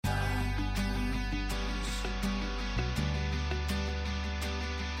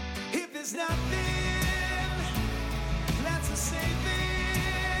There's nothing that's a safe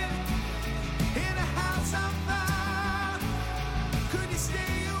in a house on fire. Could you stay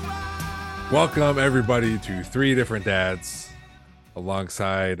a while? Welcome everybody to Three Different Dads,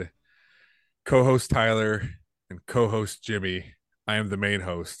 alongside co-host Tyler and co-host Jimmy. I am the main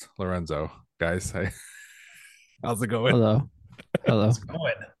host, Lorenzo. Guys, how's it going? Hello. How's it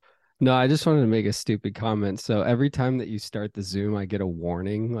going? No, I just wanted to make a stupid comment. So every time that you start the Zoom, I get a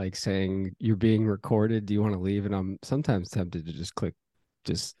warning like saying you're being recorded. Do you want to leave? And I'm sometimes tempted to just click,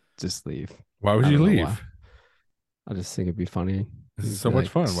 just leave. Why would I you don't know leave? why. I just think it'd be funny. This is It'd so be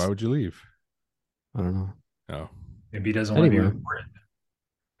much like, fun. Why would you leave? I don't know. Oh, Maybe he doesn't want to be Anyway. recorded.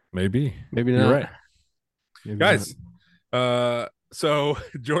 maybe. Maybe You're not. right. Maybe Guys, not. so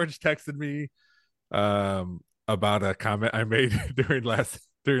George texted me about a comment I made during last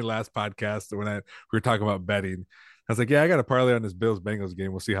podcast when we were talking about betting. I was like, yeah, I got a parlay on this Bills Bengals game.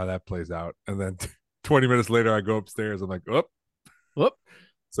 We'll see how that plays out. And then 20 minutes later, I go upstairs. I'm like, whoop. Whoop.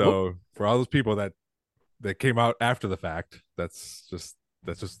 So for all those people that came out after the fact, that's just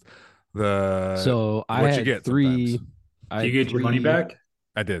the So I what you had get three. sometimes. Do you get your money back?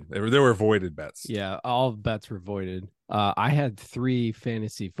 I did. There were voided bets. Yeah, all bets were voided. I had three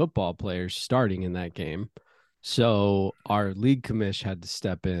fantasy football players starting in that game. So our league commish had to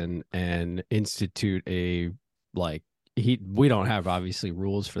step in and institute we don't have obviously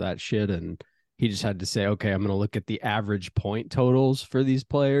rules for that shit. And he just had to say, okay, I'm going to look at the average point totals for these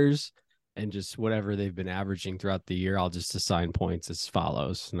players and just whatever they've been averaging throughout the year. I'll just assign points as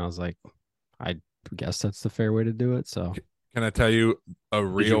follows. And I was like, I guess that's the fair way to do it. So Can I tell you a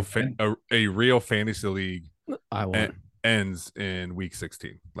real win? a real fantasy league I won. ends in week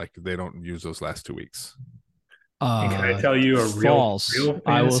 16. Like they don't use those last 2 weeks. And can I tell you a real false? real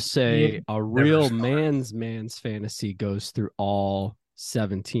I will fantasy say team a never real starts? man's fantasy goes through all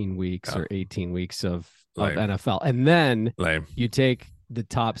 17 weeks or 18 weeks of Lame. NFL. And then Lame. you take the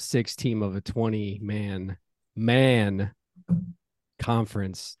top 6 team of a 20 man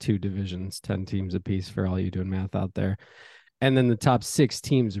conference, 2 divisions, 10 teams apiece for all you doing math out there. And then the top 6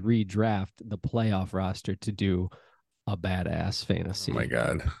 teams redraft the playoff roster to do a badass fantasy. Oh my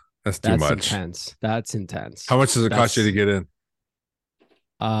God. That's too much. Intense. That's intense. How much does it cost you to get in?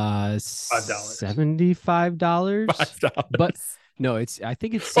 $75. $5. But no, I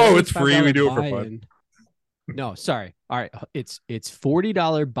think it's it's free. We do it for buy-in. fun. No, sorry. All right, it's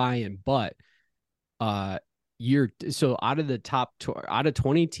 $40 buy-in, but so out of the top out of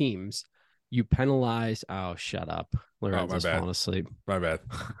 20 teams, you penalize. Oh, shut up! Lorenzo's bad. falling asleep. My bad.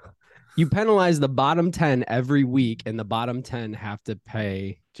 You penalize the bottom 10 every week, and the bottom 10 have to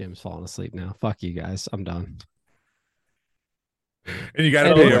pay. Jim's falling asleep now. Fuck you guys. I'm done. And you got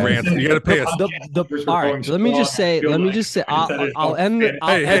to pay a ransom. You got to pay a. All right. Let me just say. I'll end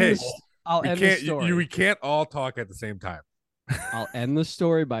the story. We can't all talk at the same time. I'll end the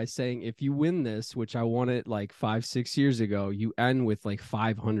story by saying if you win this, which I won it like 5-6 years ago, you end with like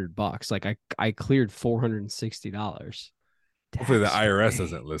 $500. Like I cleared $460. Hopefully the IRS free.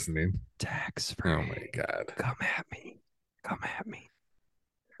 isn't listening. Tax free. Oh my God. Come at me.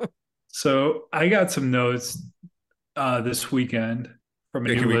 So I got some notes this weekend from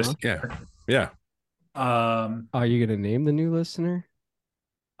a new listener. Yeah. Are you gonna name the new listener?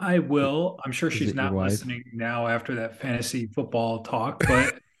 I will. I'm sure Is she's it your not wife? listening now after that fantasy football talk,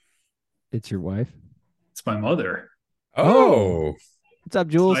 but It's your wife. it's my mother. Oh. What's up,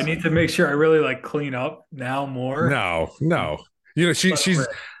 So Jules? I need to make sure I really clean up now more. No. You know, she's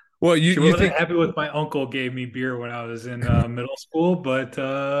well, She you wasn't think happy with my uncle gave me beer when I was in middle school, but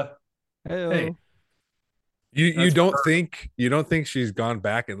hey. you That's don't her. think she's gone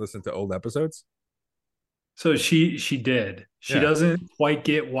back and listened to old episodes? So she did. She Yeah. doesn't quite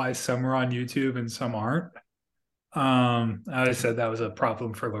get why some are on YouTube and some aren't. I said that was a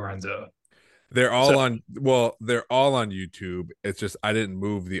problem for Lorenzo. They're all on YouTube. It's just I didn't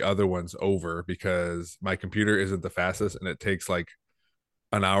move the other ones over because my computer isn't the fastest and it takes like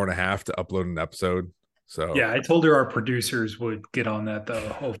an hour and a half to upload an episode. So Yeah, I told her our producers would get on that though,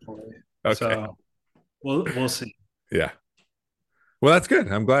 hopefully. Okay. So we'll see. Yeah. Well, that's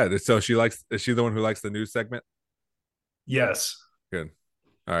good. I'm glad. So is she the one who likes the news segment? Yes. Good.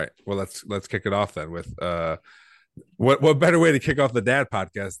 All right. Well, let's kick it off then with what better way to kick off the dad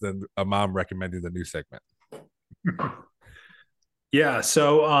podcast than a mom recommending the new segment? Yeah.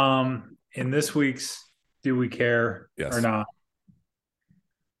 So in this week's Do We Care Yes. or Not?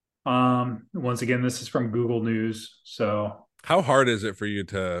 Once again, this is from Google News. So How hard is it for you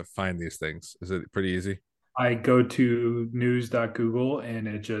to find these things? Is it pretty easy? I go to news.google and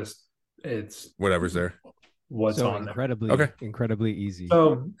it's Whatever's there. what's So on there. incredibly, Okay. incredibly easy.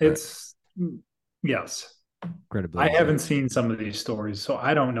 So it's Yes. Greta I Blazer. haven't seen some of these stories, so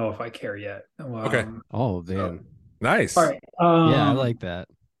I don't know if I care yet. Okay. Oh man. Nice. All right. Yeah, I like that.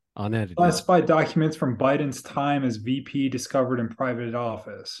 Unedited. Classified documents from Biden's time as VP discovered in private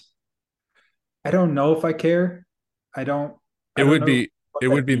office. I don't know if I care. I don't. It I don't would know be. what It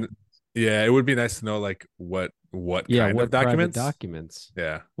that would be. means. Yeah, it would be nice to know like what Yeah, kind of what private documents. documents?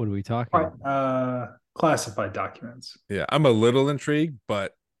 Yeah, What are we talking? Classified documents. yeah. I'm a little intrigued,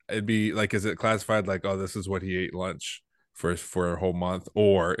 but it'd be like, is it classified? Like, oh, this is what he ate lunch for a whole month,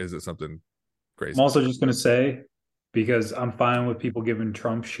 or is it something I'm crazy? also just gonna say, because I'm fine with people giving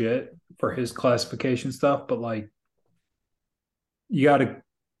Trump shit for his classification stuff, but like you got to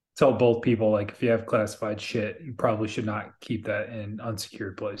tell both people like if you have classified shit, you probably should not keep that in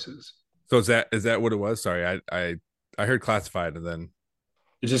unsecured places. So is that what it was? Sorry, I heard classified, and then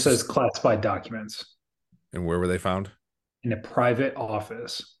It just says classified documents and where were they found? in a private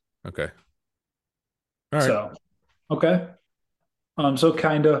office. Okay, all right, So, okay. So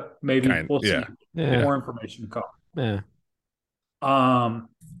kind of maybe we'll see. yeah, Yeah. More information to come. Yeah.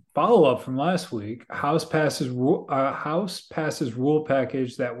 Follow up from last week. House passes rule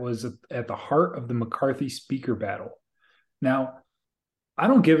package that was at the heart of the McCarthy speaker battle. Now, I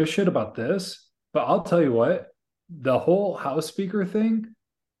don't give a shit about this, but I'll tell you what, the whole House speaker thing,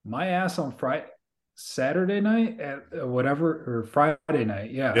 my ass on Saturday night at whatever, or Friday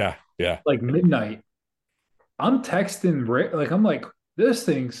night, yeah, yeah. like midnight. I'm texting Rick, like I'm like, this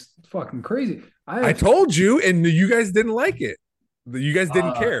thing's fucking crazy. I told you, and you guys didn't like it. You guys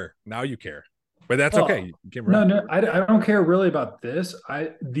didn't care. Now you care, but that's okay. You came around. No, I don't care really about this.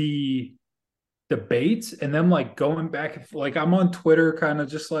 The debates and them like going back, like I'm on Twitter, kind of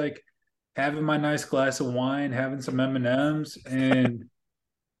just like having my nice glass of wine, having some M&Ms, and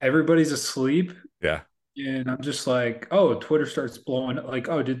everybody's asleep. Yeah, And I'm just like, oh, Twitter starts blowing up. Like,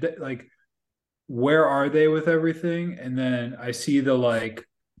 oh, did they like, where are they with everything? And then I see the like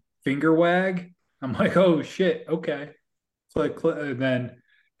finger wag. I'm like, oh shit, okay. It's like, and then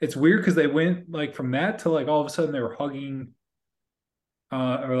it's weird because they went like from that to like all of a sudden they were hugging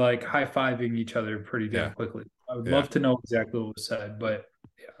or like high fiving each other pretty damn Yeah. quickly. I would Yeah. love to know exactly what was said, but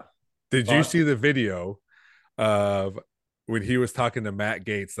yeah. Did you see the video of when he was talking to Matt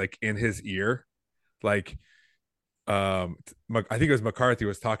Gaetz, like in his ear? Like, I think it was McCarthy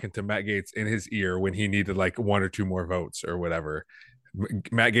was talking to Matt Gaetz in his ear when he needed like one or two more votes or whatever.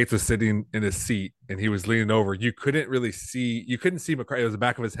 Matt Gaetz was sitting in his seat and he was leaning over. You couldn't see McCarthy. It was the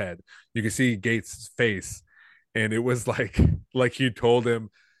back of his head. You could see Gaetz' face, and it was like he told him,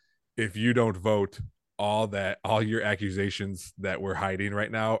 if you don't vote, all your accusations that we're hiding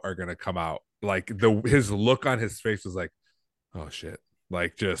right now are gonna come out. Like his look on his face was like, oh shit.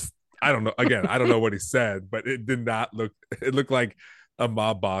 Like, just, I don't know. Again, I don't know what he said, but it did not look. It looked like a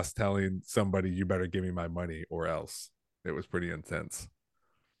mob boss telling somebody, "You better give me my money, or else." It was pretty intense.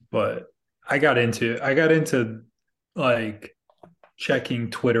 But I got into like checking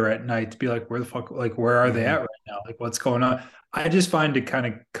Twitter at night to be like, where the fuck, like, where are they at right now? Like, what's going on? I just find it kind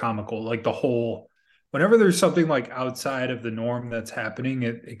of comical. Like the whole, whenever there's something like outside of the norm that's happening,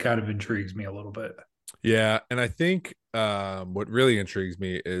 it kind of intrigues me a little bit. Yeah, and I think what really intrigues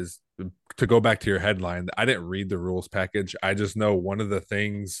me is, to go back to your headline. I didn't read the rules package. I just know one of the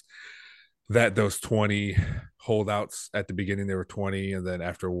things that those 20 holdouts at the beginning, they were 20, and then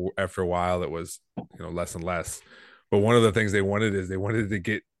after a while it was less and less. But one of the things they wanted is they wanted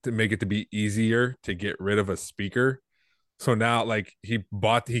to make it to be easier to get rid of a speaker. So now, like, he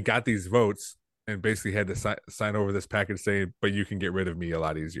got these votes and basically had to sign over this package saying, but you can get rid of me a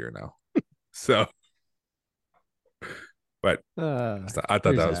lot easier now. So, but I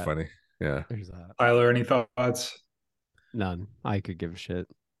thought that was funny. Yeah. There's that. Tyler, any thoughts? None. I could give a shit.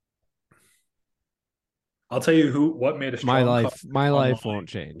 I'll tell you what made a strong my life won't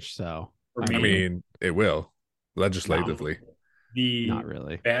change. So for I me, mean, it will legislatively. the not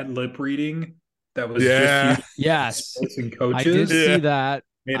really. bad lip reading that was Yeah. just used Yes. by and I coaches did see that.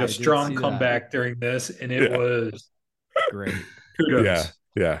 made I a did strong see that. comeback during this, and it Yeah. was Great. kudos.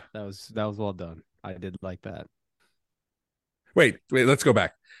 Yeah. That was well done. I did like that. Wait, let's go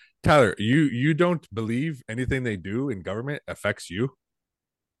back. Tyler, you don't believe anything they do in government affects you?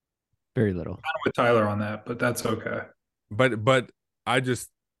 Very little. I'm with Tyler on that, but that's okay. But I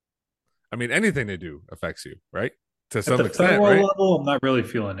mean, anything they do affects you, right? To some At the extent, federal right? level, I'm not really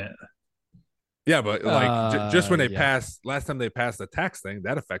feeling it. Yeah, but like just when they yeah. last time they passed the tax thing,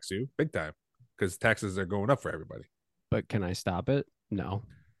 that affects you big time because taxes are going up for everybody. But can I stop it? No.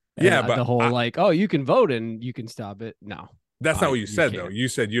 Yeah, And but the whole like, oh, you can vote and you can stop it. No. That's not what you said, though. can't. You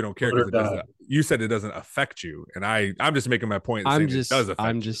said you don't care Vote or because it doesn't. die. You said it doesn't affect you, and I'm just making my point. Saying it does affect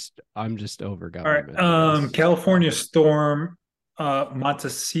you. I'm just over All right. government. I guess. California storm.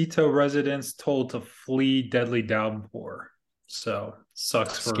 Montecito residents told to flee deadly downpour. So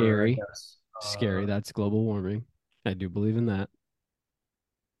sucks for, Scary. I guess. Scary. That's global warming. I do believe in that.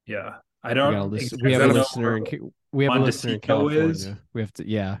 Yeah. I We got a don't list. exactly We have a know listener where we have a listener in Montecito is. California. We have to.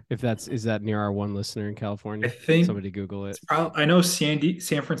 Yeah. If is that near our one listener in I California? think Somebody Google it. it's probably, I know San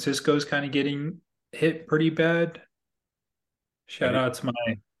Francisco is kind of getting hit pretty bad. Shout out to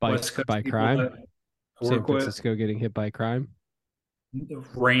my West Coast By people crime. that I San work with. Francisco getting hit by crime.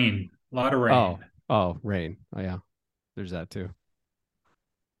 Rain, a lot of rain. Rain. Oh yeah. There's that too.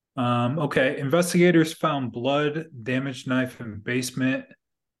 Okay. Investigators found blood, damaged knife in basement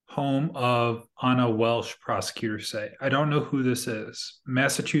home of Anna Welsh, prosecutors say. I don't know who this is.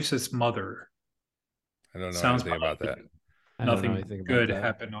 Massachusetts mother. I don't know Sounds anything about that. I don't know Nothing anything about good that.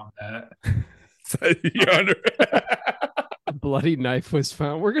 happened on that. So you're under. A bloody knife was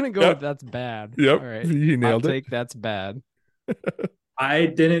found. We're gonna go Yep. with that's bad. Yep. All right. You nailed I'll it. take that's bad. I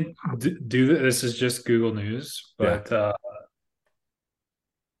didn't do that. This is just Google News, but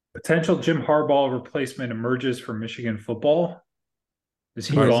potential Jim Harbaugh replacement emerges for Michigan football. Is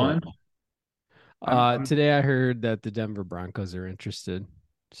he Who is gone? I'm- Today I heard that the Denver Broncos are interested.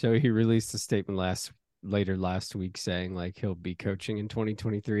 So he released a statement later last week saying like he'll be coaching in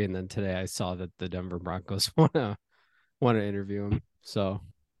 2023, and then today I saw that the Denver Broncos wanna interview him. So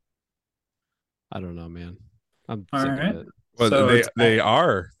I don't know, man. I'm All sick right. of it. Well, So they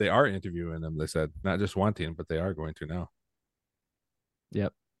are interviewing them. They said not just wanting, but they are going to now.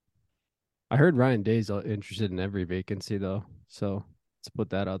 Yep. I heard Ryan Day's interested in every vacancy though. So let's put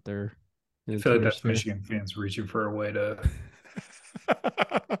that out there. I feel like that's Michigan fans reaching for a way to.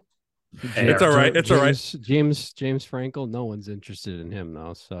 It's all right. It's all right. James Frankel, no one's interested in him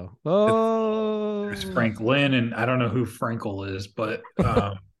though. So There's Franklin, and I don't know who Frankel is, but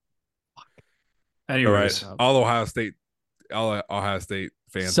anyways, all right. All Ohio State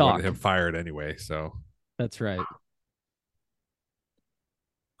fans wanted him fired anyway. So that's right.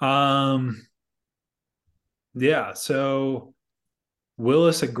 Yeah. So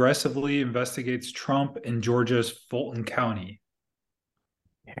Willis aggressively investigates Trump in Georgia's Fulton County.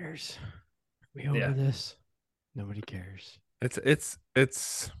 Cares? Are we over this? Nobody cares. It's.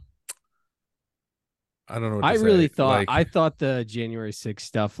 I don't know. What I to really say. thought I thought the January 6th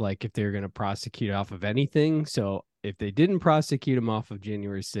stuff, like if they were going to prosecute off of anything. So if they didn't prosecute him off of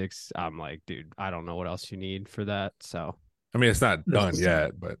January 6th, I'm like, dude, I don't know what else you need for that. So I mean, it's not done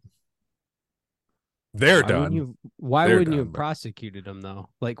yet, but they're done. Why wouldn't you have prosecuted him though?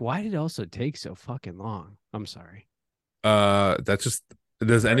 Like, why did it also take so fucking long? I'm sorry. That's just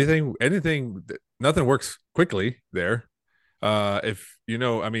anything nothing works quickly there. If you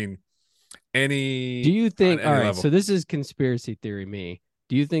know, I mean, do you think all right, level. so this is conspiracy theory me.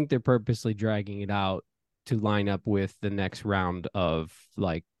 Do you think they're purposely dragging it out to line up with the next round of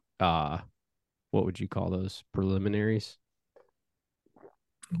like what would you call those, preliminaries?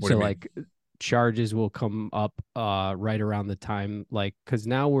 So like charges will come up right around the time, like, because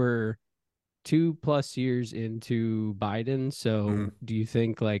now we're 2+ years into Biden. So do you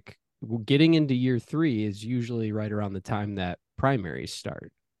think like getting into year 3 is usually right around the time that primaries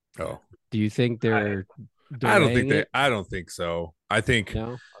start? Oh, do you think they're I don't think so. I think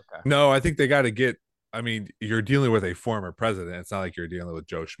no, I think they got to get. I mean, you're dealing with a former president. It's not like you're dealing with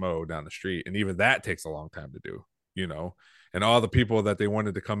Joe Schmo down the street, and even that takes a long time to do. You know, and all the people that they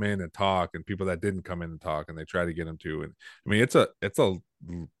wanted to come in and talk, and people that didn't come in and talk, and they try to get them to. And I mean, it's a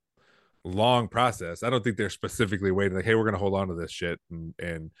long process. I don't think they're specifically waiting like, hey, we're going to hold on to this shit,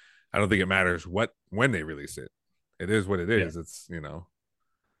 and I don't think it matters when they release it. It is what it is. Yeah. It's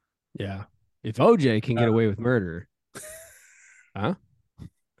Yeah. If OJ can get away with murder, huh?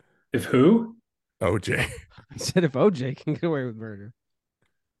 If who? OJ. I said if OJ can get away with murder.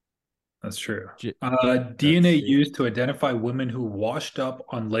 That's true. DNA used to identify women who washed up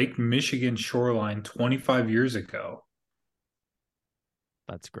on Lake Michigan shoreline 25 years ago.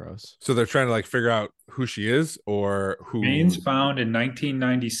 That's gross. So they're trying to like figure out who she is or who. Remains found in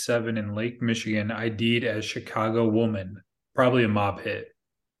 1997 in Lake Michigan, ID'd as Chicago woman. Probably a mob hit.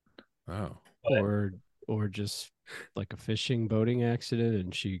 Oh. Or just like a fishing boating accident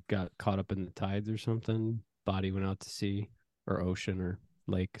and she got caught up in the tides or something. Body went out to sea or ocean or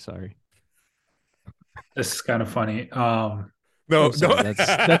lake. Sorry. This is kind of funny. No, that's not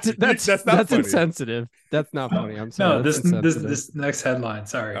funny. Insensitive. That's not funny. I'm sorry. No, this next headline.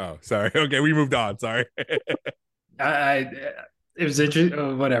 Sorry. Oh, sorry. Okay, we moved on. Sorry. It was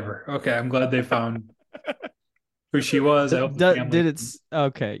interesting. Whatever. Okay, I'm glad they found who she was. I hope the family. Did it's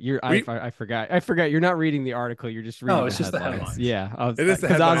okay? We- I forgot. I forgot. You're not reading the article. You're just reading No, the it's just the headlines. headlines. Yeah, It is the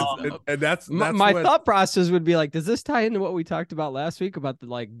 'cause I headlines, was- and that's my what, thought process would be like, does this tie into what we talked about last week about the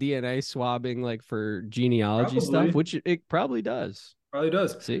like DNA swabbing, like for genealogy Probably. stuff? Which it probably does. Probably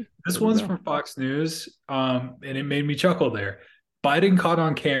does. See, This There we one's go. from Fox News, and it made me chuckle there. Biden caught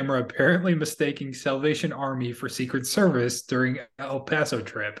on camera apparently mistaking Salvation Army for Secret Service during El Paso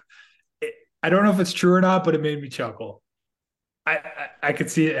trip. I don't know if it's true or not, but it made me chuckle. I could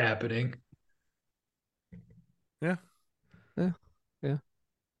see it happening. yeah. Yeah.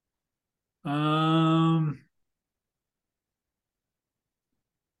 Um,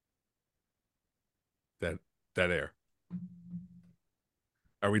 That air.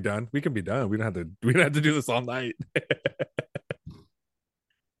 Are we done? We can be done. We don't have to do this all night.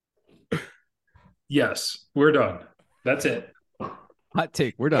 yes, we're done. That's it. Hot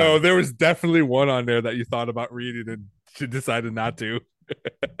take. We're done. Oh, there was definitely one on there that you thought about reading and she decided not to.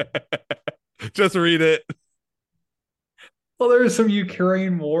 Just read it. Well, there was some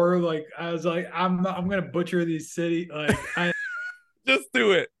Ukraine war. Like I was like, I'm gonna butcher these city. Like Just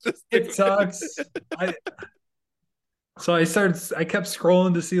do it. Just do it sucks. So I kept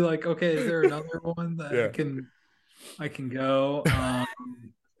scrolling to see like, okay, is there another one that Yeah. I can go?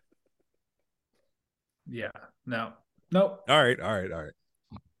 Yeah, no, nope. All right.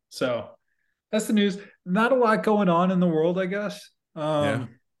 So that's the news. Not a lot going on in the world, I guess. Yeah.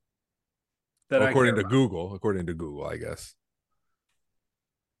 That According I to Google, I guess.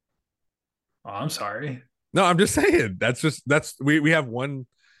 Oh, I'm sorry. No, I'm just saying. That's we have one.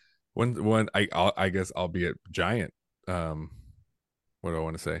 I guess albeit giant. What do I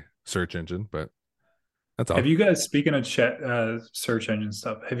want to say? Search engine, but that's all. Have you guys, speaking of chat search engine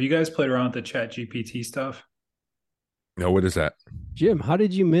stuff, have you guys played around with the Chat GPT stuff? No, what is that? Jim, how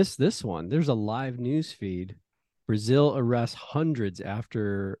did you miss this one? There's a live news feed. Brazil arrests hundreds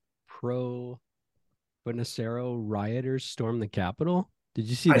after pro Bolsonaro rioters storm the Capitol. Did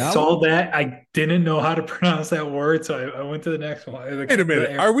you see I that saw one? that. I didn't know how to pronounce that word, so I went to the next one. Wait a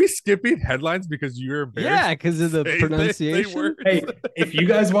minute. Are we skipping headlines because you're embarrassed? Yeah, because of the Say pronunciation. words? Hey, if you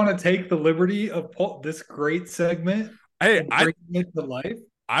guys want to take the liberty of this great segment Hey, and bring it to life,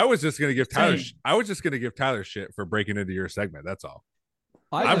 I was just gonna give Tyler. Same. I was just gonna give Tyler shit for breaking into your segment. That's all.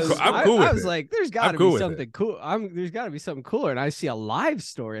 I'm cool with was it. like, there's got to cool be with something cool. There's got to be something cooler. And I see a live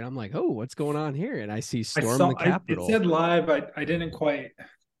story, and I'm like, oh, what's going on here? And I see storm the it Capitol. said live. I didn't quite.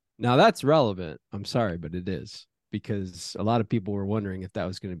 Now that's relevant. I'm sorry, but it is, because a lot of people were wondering if that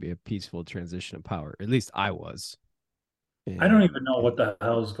was going to be a peaceful transition of power. At least I was. I don't even know what the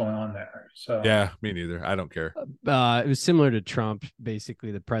hell is going on there. So Yeah, me neither. I don't care. It was similar to Trump.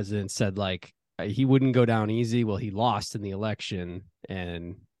 Basically, the president said like he wouldn't go down easy. Well, he lost in the election,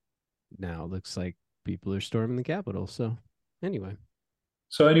 and now it looks like people are storming the Capitol. So anyway,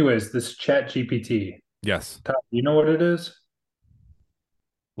 anyways, this Chat GPT. Yes. Todd, you know what it is?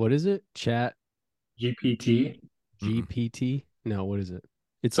 what is it? Chat GPT. GPT? No, what is it?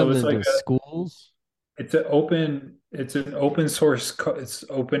 It's So something it's to do like with schools. It's an open source. It's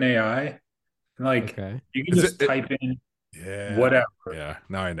open AI. And like Okay. you can Is just it- type in Yeah. whatever, Yeah.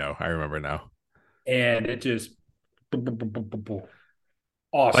 Now I know. I remember now. and it just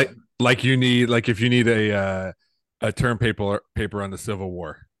awesome. Like you need if you need a term paper on the Civil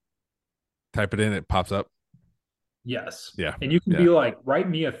War, type it in, it pops up. Yes. Yeah. And you can be like, write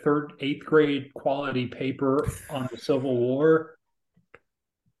me a 8th grade quality paper on the Civil War.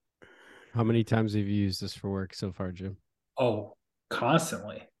 How many times have you used this for work so far, Jim? Oh,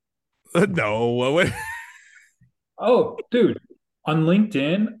 constantly. No. What Oh, dude, on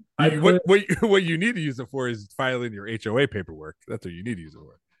LinkedIn, I put, what you need to use it for is filing your HOA paperwork. That's what you need to use it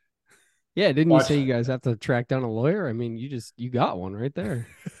for. Yeah, didn't Watch you say that. you guys have to track down a lawyer? I mean, you got one right there.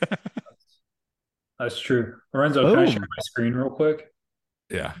 that's true. Lorenzo, can I share Boom. my screen real quick?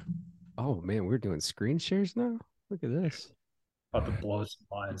 Yeah. Oh man, we're doing screen shares now. Look at this. About to blow some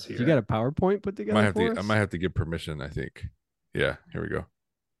lines here. You got a PowerPoint put together I might have to give permission, I think. Yeah, here we go.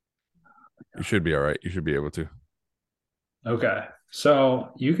 You should be all right. You should be able to. Okay. So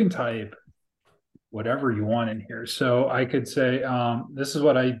you can type whatever you want in here. So I could say, this is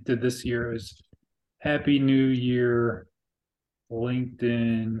what I did this year is Happy New Year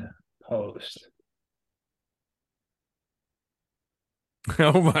LinkedIn post.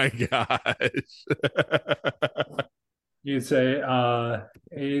 Oh my gosh. You'd say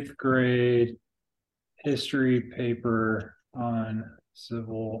 8th grade history paper on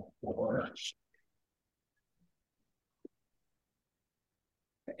Civil War.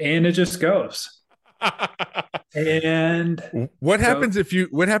 And it just goes. And What so happens if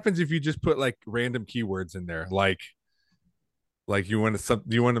you just put like random keywords in there? Like you want to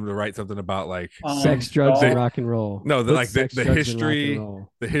you want them to write something about like Sex, drugs, and they golf. rock and roll. no, Put like sex, drugs, and rock and roll.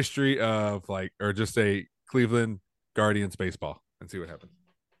 the history of like, or just say Cleveland Guardians baseball and see what happens.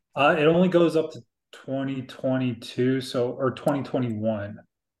 It only goes up to 2022, so or 2021.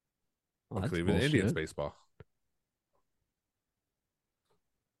 Oh, that's Cleveland bullshit. Indians baseball.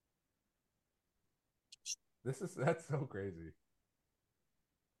 That's so crazy.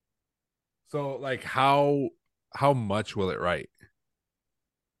 So like how much will it write?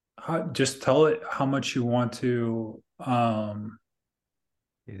 Just tell it how much you want to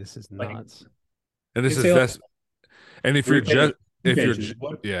Hey, this is like nuts. And you this can is say like that's and if you're 3 pages, just two if you're pages.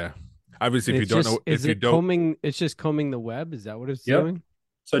 What? yeah. Obviously And if you it's don't just know if is you it don't combing? It's just combing the web. Is that what it's Yep. doing?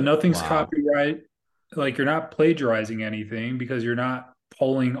 So nothing's Wow. copyright. Like you're not plagiarizing anything because you're not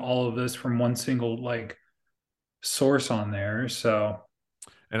pulling all of this from one single like source on there. So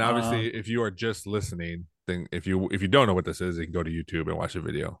and obviously if you are just listening, then if you don't know what this is, you can go to YouTube and watch a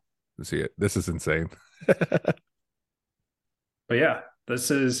video and see it. This is insane. but yeah,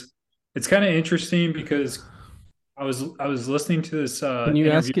 it's kind of interesting because I was listening to this Can you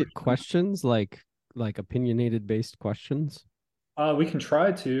interview. ask it questions like opinionated based questions? We can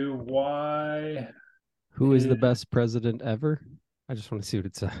try to. Why Who is the is best president ever? I just want to see what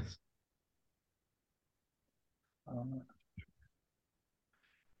it says. um,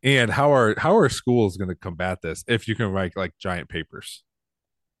 And how are schools going to combat this if you can write like giant papers?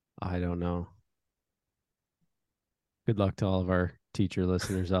 I don't know. Good luck to all of our teacher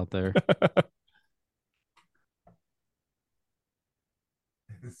listeners out there.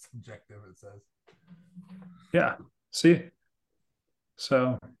 It's subjective, it says. yeah. See,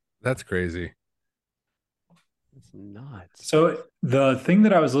 so That's crazy. It's nuts. so the thing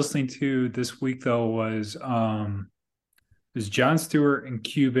that I was listening to this week though was John Stewart and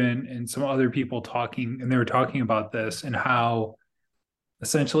Cuban and some other people talking, and they were talking about this and how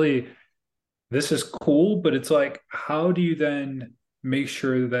essentially this is cool, but it's like, how do you then make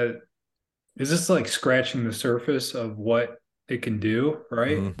sure that is this like scratching the surface of what it can do,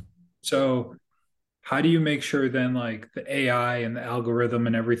 right? Mhm. So, how do you make sure then, like the AI and the algorithm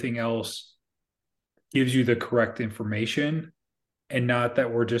and everything else gives you the correct information and not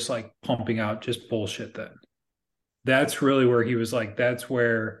that we're just like pumping out just bullshit then? That's really where he was like, that's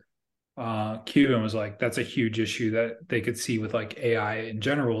where Cuban was like, that's a huge issue that they could see with like AI in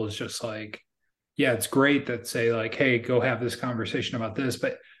general is just like, yeah, it's great that say like, hey, go have this conversation about this,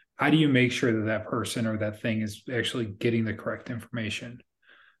 but how do you make sure that that person or that thing is actually getting the correct information?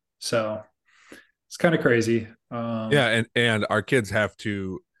 So it's kind of crazy. Yeah, and our kids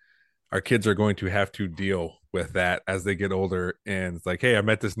are going to have to deal with that as they get older. And it's like, hey, I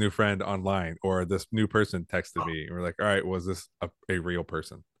met this new friend online, or this new person texted me. And we're like, all right, was this a real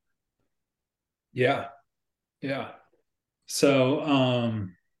person? Yeah, yeah. So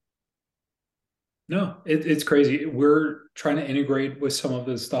no, it's crazy. We're trying to integrate with some of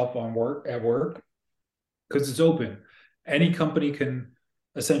this stuff on work at work because it's open. Any company can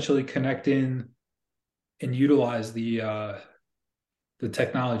essentially connect in and utilize the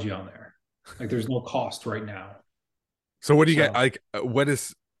technology on there. Like there's no cost right now. So what do you guys So like? What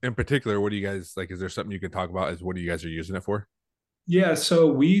is in particular? What do you guys like? Is there something you can talk about? Is what do you guys are using it for? yeah, so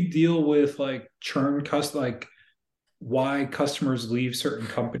we deal with like churn like why customers leave certain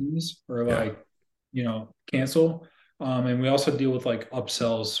companies or Yeah. like cancel. And we also deal with like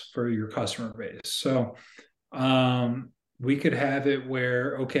upsells for your customer base. So we could have it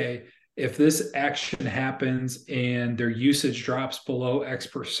where, okay, if this action happens and their usage drops below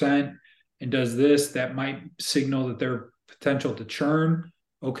X% and does this, that might signal that they're potential to churn.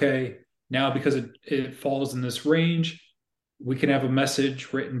 Okay, now because it falls in this range, we can have a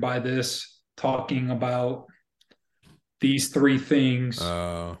message written by this talking about these three things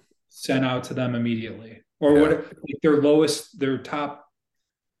Uh, sent out to them immediately. Or what yeah. like their lowest, their top,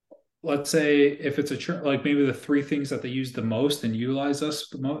 let's say if it's like maybe the three things that they use the most and utilize us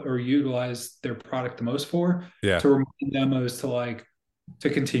the most or utilize their product the most for Yeah. to remind them as to like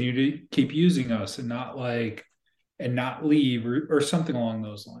to continue to keep using us and not leave or something along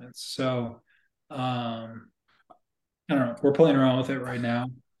those lines. So I don't know. We're playing around with it right now.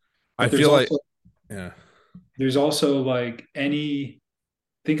 I But feel like yeah. there's also like any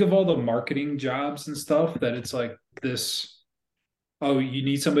think of all the marketing jobs and stuff that it's like this, oh, you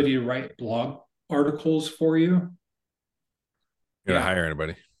need somebody to write blog articles for you. You're gonna Yeah. hire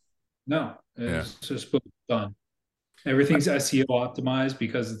anybody. No, Yeah. it's just done. Everything's SEO optimized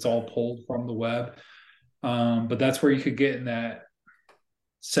because it's all pulled from the web. But that's where you could get in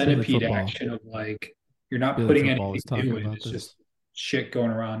centipede football. action of like you're not Philly putting football was anything talking new in. about It's this. just shit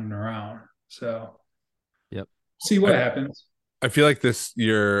going around and around. So Yep. see what happens. I feel like this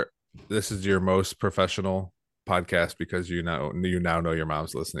is your most professional podcast because you now know your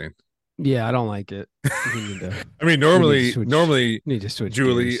mom's listening. Yeah, I don't like it. We need to. I mean, normally need to switch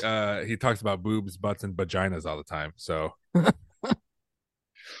Julie, gears. he talks about boobs, butts, and vaginas all the time. So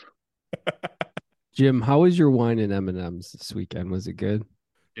Jim, how was your wine and M&Ms this weekend? Was it good?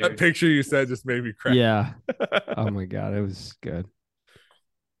 that picture you said just made me cry. Yeah. Oh my god, it was good.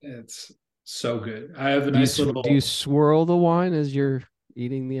 It's so good. I have a Do you, nice little. do you swirl the wine as you're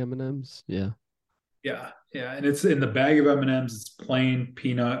eating the M&Ms? Yeah. Yeah, and it's in the bag of M&Ms. It's plain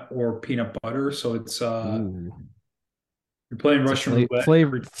peanut or peanut butter, so it's Ooh. you're playing It's a Russian roulette.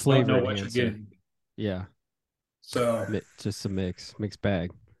 flavor You don't know what enhancer. you're getting. Yeah. So Just a mixed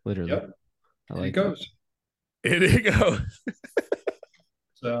bag, literally. yep, I and like it goes. It goes.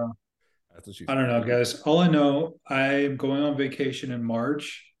 So That's what she I said. don't know, guys. All I know, I'm going on vacation in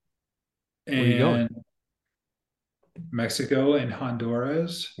March, Where are you going? and Mexico and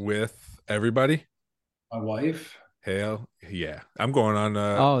Honduras. With everybody. My wife. Hell yeah. I'm going on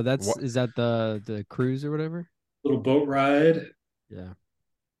Oh, is that the cruise or whatever? Little boat ride. Yeah.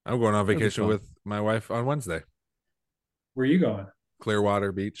 I'm going on be vacation fun. with my wife on Wednesday. Where are you going?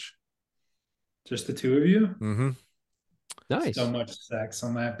 Clearwater Beach. Just the two of you? Mm-hmm. Nice. So much sex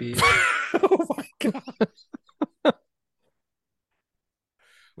on that beach. Oh my god.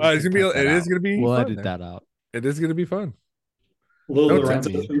 We It's can gonna cut be. that It is out. gonna be. We'll fun, edit man. that out. It is gonna be fun. Little Don't Lorenzo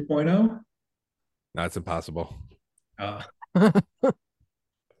tell me. 3.0. That's impossible.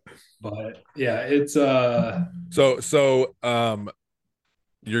 But yeah, it's So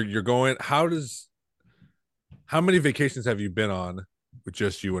you're going. How many vacations have you been on with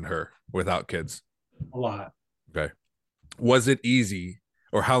just you and her without kids? a lot. Okay. Was it easy,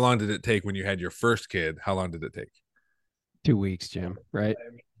 or how long did it take when you had your first kid? How long did it take? 2 weeks, Jim, right?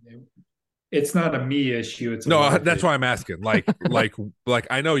 It's not a me issue. It's a No, wife that's issue. why I'm asking. Like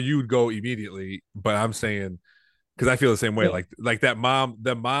I know you'd go immediately, but I'm saying because I feel the same way. Like the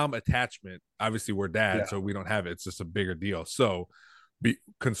mom attachment. Obviously, we're dad, Yeah. so we don't have it. It's just a bigger deal. So,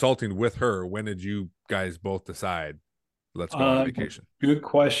 consulting with her. When did you guys both decide? Let's go on vacation. Good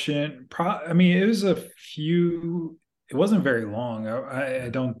question. I mean, it was a few. It wasn't very long. I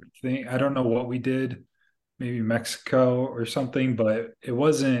don't think. I don't know what we did. Maybe Mexico or something, but it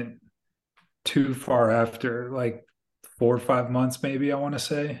wasn't too far after, like 4 or 5 months, maybe I want to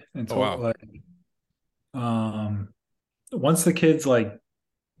say, until wow. like once the kid's like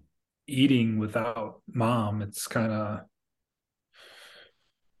eating without mom, it's kind of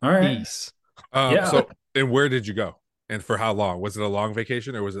all right. Peace. Yeah. So, and where did you go? And for how long? Was it a long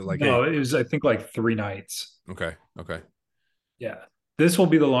vacation or was it like, No, hey, it was I think like 3 nights. okay. Yeah. This will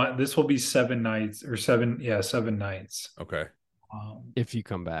be the line. This will be 7 nights or 7 nights. Okay. If you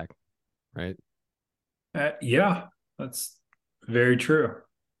come back, right? Yeah, that's very true.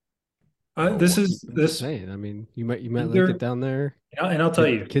 Oh, This I'm is just this, saying. I mean, you might Either- like it down there. and I'll tell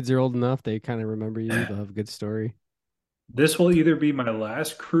you, Kids are old enough; they kind of remember you. They'll have a good story. this will either be my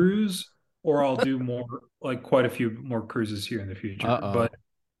last cruise or I'll do more, like quite a few more cruises here in the future. Uh-oh. But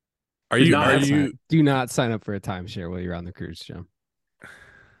Are Did you not are have you Do not sign up for a timeshare while you're on the cruise, Jim.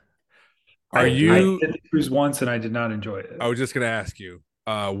 are I you did the cruise once and I did not enjoy it. I was just gonna ask you,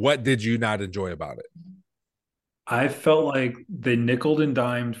 what did you not enjoy about it? I felt like they nickeled and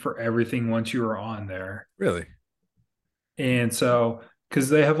dimed for everything once you were on there. Really? And so, because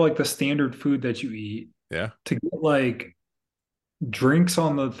they have like the standard food that you eat, Yeah. to get like drinks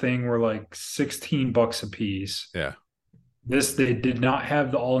on the thing were like $16 a piece. Yeah. They did not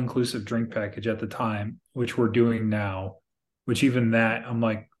have the all-inclusive drink package at the time, which we're doing now, which even that, I'm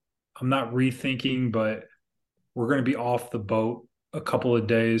like, I'm not rethinking, but we're going to be off the boat a couple of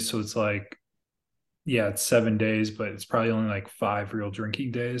days. So it's like, yeah, it's 7 days, but it's probably only like 5 real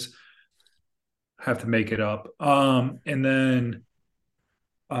drinking days. Have to make it up. And then,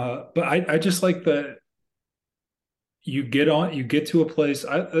 but I just like that you get to a place.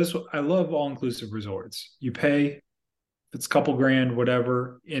 I love all-inclusive resorts. You pay, it's a couple grand,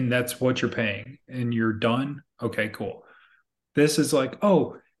 whatever, and that's what you're paying, and you're done. Okay, cool. This is like,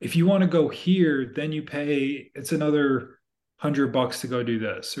 oh, if you want to go here, then you pay. It's another $100 to go do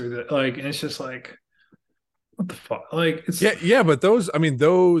this or that. Like, and it's just like, what the fuck? Like, it's Yeah. But those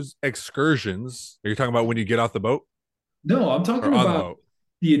excursions. Are you talking about when you get off the boat no. I'm or talking on the about boat?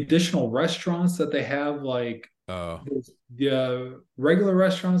 the additional restaurants that they have. Like, Oh, there's the regular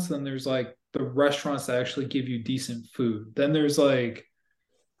restaurants, then there's like the restaurants that actually give you decent food. Then there's like,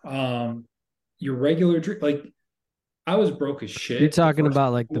 your regular drink, like I was broke as shit. You're the talking first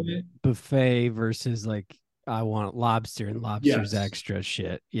about like time I the did it. buffet versus like I want lobster and lobster's Yes. extra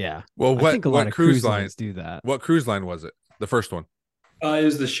shit. Yeah. Well, I think a lot what of cruise cruise line? lines do that. What cruise line was it? The first one, It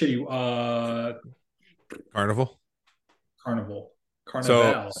was the shitty Carnival. Carnival. So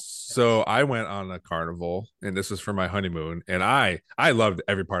Carnival. so I went on a Carnival, and this was for my honeymoon, and I loved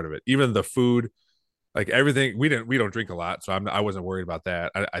every part of it, even the food, like everything. We don't drink a lot, so I wasn't worried about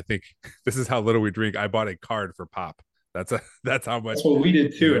that. I think this is how little we drink. I bought a card for pop. That's how much. That's what we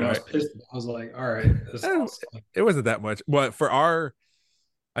did You too. know, And I was pissed. I was like, all right, this eh, sounds like it wasn't that much, but for our,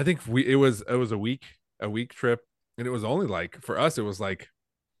 I think it was a week trip, and it was only like for us it was like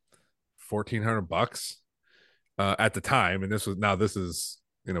 $1,400 at the time, and this is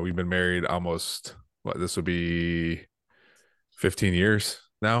we've been married almost what this would be 15 years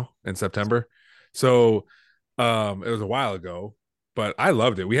now in September, so it was a while ago, but I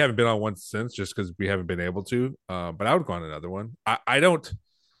loved it. We haven't been on one since just because we haven't been able to. But I would go on another one.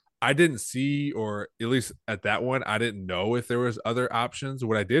 I didn't see, or at least at that one, I didn't know if there was other options.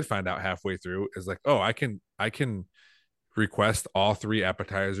 What I did find out halfway through is like, oh, I can request all three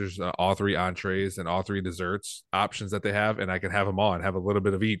appetizers, all three entrees, and all three desserts options that they have, and I can have them all and have a little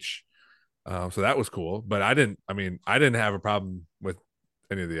bit of each. So that was cool. But I didn't. I mean, I didn't have a problem with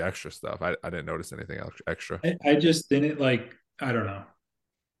any of the extra stuff. I didn't notice anything else extra. I just didn't like. I don't know.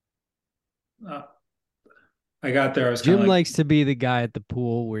 Uh, I got there. I was kind Jim of like, likes to be the guy at the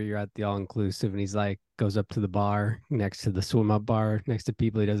pool where you're at the all inclusive and he's like goes up to the bar next to the swim up bar next to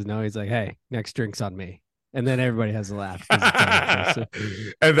people he doesn't know. He's like, hey, next drink's on me. And then everybody has a laugh because it's all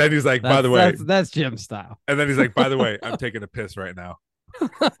inclusive. And then he's like, by the way, That's Jim style. and then he's like, by the way, I'm taking a piss right now.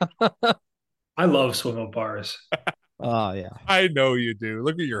 I love swim up bars. Oh yeah. I know you do.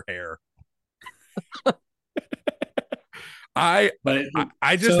 Look at your hair. I But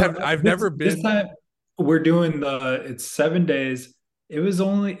I just have I've never this been. time we're doing it's 7 days. It was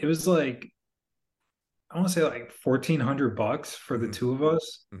like I want to say like $1,400 for the Mhm. two of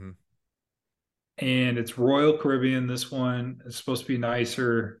us. Mhm. And it's Royal Caribbean. This one is supposed to be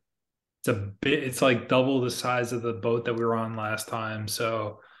nicer. It's like double the size of the boat that we were on last time.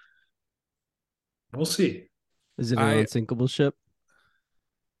 So we'll see. Is it an I unsinkable ship?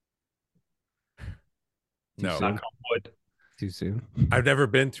 Too no. soon? Knock on wood. Too soon. I've never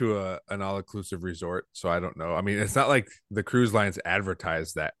been to an all inclusive resort, so I don't know. I mean, it's not like the cruise lines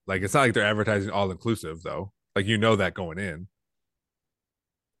advertise that. Like, it's not like they're advertising all inclusive though. Like, that going in.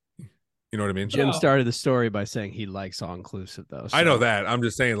 You know what I mean? Jim No. started the story by saying he likes all inclusive though. I know so that. I'm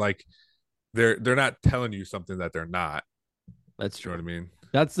just saying, like, they're not telling you something that they're not. That's You know true. what I mean?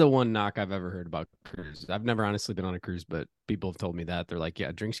 That's the one knock I've ever heard about cruises. I've never honestly been on a cruise, but people have told me that. They're like,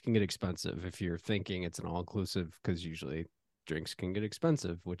 yeah, drinks can get expensive if you're thinking it's an all inclusive, because usually drinks can get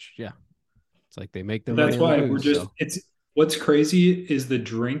expensive, which, yeah, it's like they make their money That's on the why booze. So it's what's crazy is the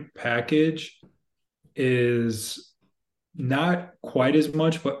drink package is not quite as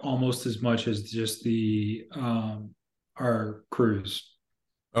much, but almost as much as just the our cruise.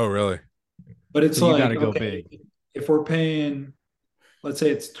 Oh, really? But it's So you like, gotta go okay, big. if we're paying, let's say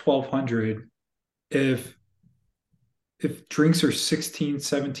it's 1,200, if drinks are 16,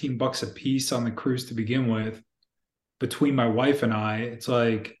 $17 a piece on the cruise to begin with, between my wife and I, it's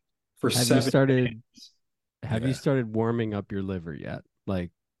like for have you 7 days. have Yeah. you started warming up your liver yet?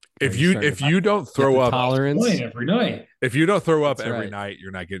 Like, If are you starting if to you don't get throw the up tolerance? Wine every night. if you don't throw up That's every right. night,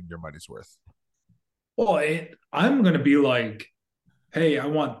 you're not getting your money's worth. Well, I'm going to be like, hey, I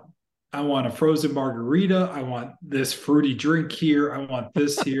want a frozen margarita. I want this fruity drink here. I want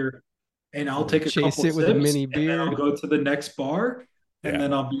this here. And I'll take a Chase couple it with a sips mini and then I'll beer. go to the next bar and Yeah.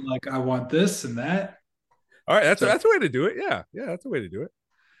 then I'll be like, I want this and that. All right, So- that's a way to do it. Yeah, that's a way to do it.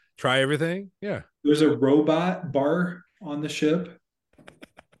 Try everything. Yeah. There's a robot bar on the ship. Are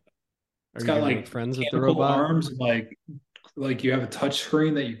It's you got gonna like make friends with the mechanical robot? arms and like you have a touch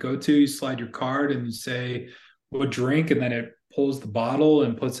screen that you go to, you slide your card and you say what drink, and then it pulls the bottle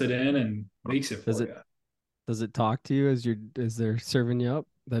and puts it in and makes it for Does it- you. Does it talk to you as they're serving you up?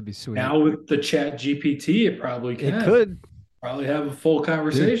 That'd be sweet. Now with the chat GPT, it probably can. it could. Probably have a full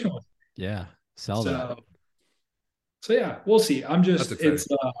conversation with Yeah. Sell you. that. So yeah, we'll see. That's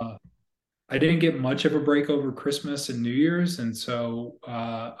exciting. I didn't get much of a break over Christmas and New Year's, and so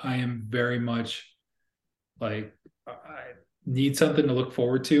I am very much like I need something to look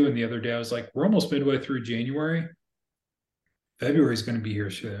forward to. And the other day I was like, we're almost midway through January. February's going to be here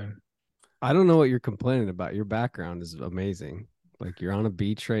soon. I don't know what you're complaining about. Your background is amazing. Like you're on a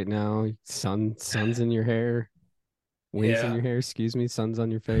beach right now. Sun's in your hair. Wind's in Yeah. your hair. Excuse me. Sun's on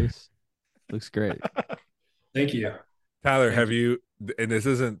your face. Looks great. Thank you. Tyler, Thank have you? And this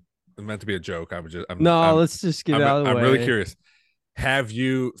isn't It's meant to be a joke. No, let's just get it out of the way. I'm really curious. Have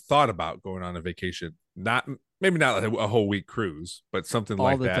you thought about going on a vacation? Not maybe not like a whole week cruise, but something All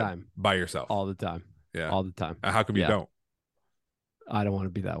like the that time. by yourself. All the time. Yeah. All the time. How come you Yeah. don't? I don't want to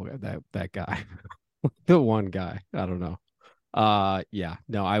be that guy. The one guy. I don't know. Yeah.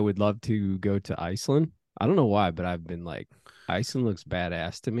 No, I would love to go to Iceland. I don't know why, but I've been like, Iceland looks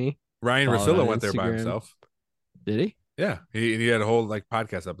badass to me. Ryan Followed Russillo on went there by Instagram. himself. Did he? Yeah, he had a whole like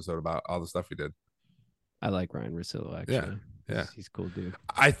podcast episode about all the stuff he did. I like Ryan Russillo actually. Yeah. He's a cool dude.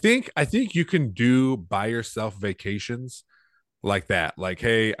 I think you can do by yourself vacations like that. Like,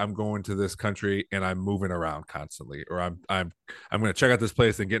 hey, I'm going to this country and I'm moving around constantly, or I'm going to check out this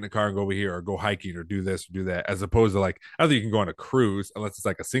place and get in a car and go over here, or go hiking, or do this or do that. As opposed to like, I don't think you can go on a cruise unless it's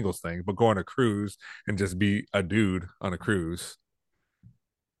like a singles thing, but go on a cruise and just be a dude on a cruise.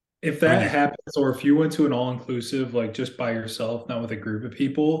 If that happens, or if you went to an all-inclusive, like just by yourself, not with a group of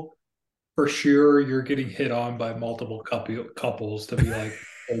people, for sure you're getting hit on by multiple couples to be like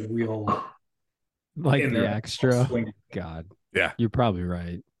a real Like in the there extra. swinging. God. Yeah. You're probably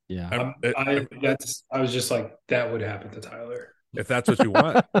right. Yeah. I was just like, that would happen to Tyler. If that's what you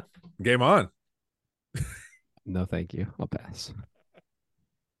want, game on. No, thank you. I'll pass.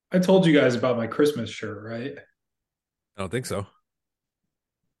 I told you guys about my Christmas shirt, right? I don't think so.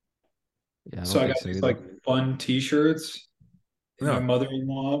 Yeah. So I got these like fun T-shirts. And No. my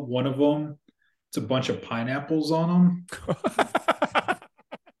mother-in-law, one of them, it's a bunch of pineapples on them.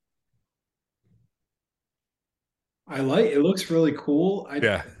 It looks really cool.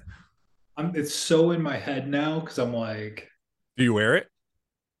 Yeah. It's so in my head now because I'm like, Do you wear it?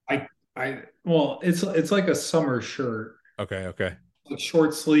 well, it's like a summer shirt, Okay. like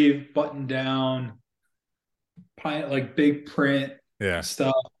short sleeve, button down, like big print Yeah.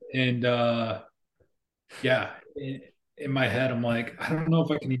 stuff, and yeah. In my head, I'm like, I don't know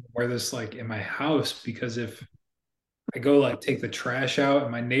if I can even wear this like in my house, because if I go like take the trash out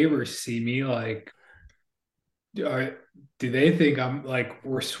and my neighbors see me, like, do they think I'm like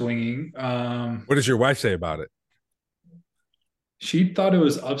we're swinging? What does your wife say about it? She thought it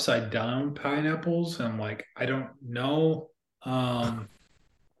was upside down pineapples, and I'm like, I don't know. But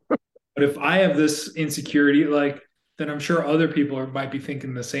if I have this insecurity, like, then I'm sure other people might be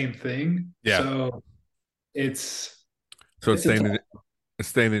thinking the same thing. Yeah. So it's staying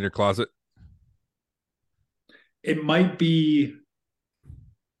in your closet. It might be,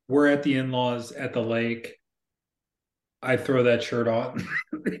 we're at the in-laws at the lake. I throw that shirt on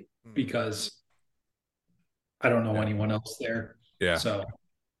because I don't know anyone else there. Yeah. So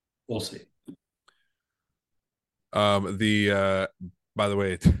we'll see. By the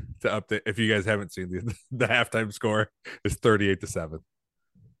way, to update, if you guys haven't seen the halftime score is 38-7.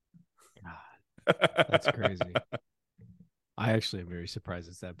 God, that's crazy. I actually am very surprised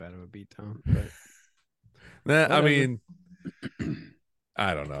it's that bad of a beatdown. But I mean,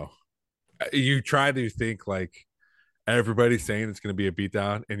 I don't know. You try to think like everybody's saying it's going to be a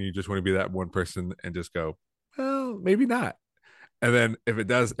beatdown, and you just want to be that one person and just go, well, maybe not. And then if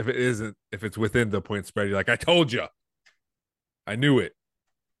it isn't, if it's within the point spread, you're like, I told you. I knew it.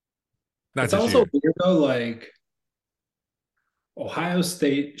 It's also weird though, like Ohio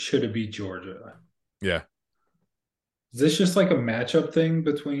State should have beat Georgia. Yeah. Is this just like a matchup thing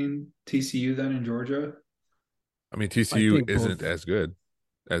between TCU then and Georgia? I mean, TCU isn't as good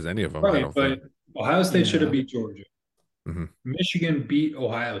as any of them. Right, but Ohio State should have beat Georgia. Mm-hmm. Michigan beat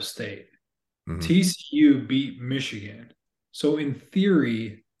Ohio State. Mm-hmm. TCU beat Michigan. So in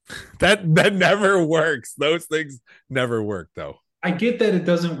theory, that never works. Those things never work, though. I get that it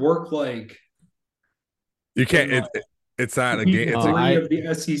doesn't work like you can't. It's not a game. It's of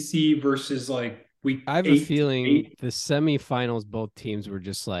the SEC versus like week. I have a feeling the semifinals, both teams were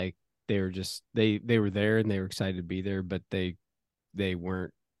just like they were there and they were excited to be there, but they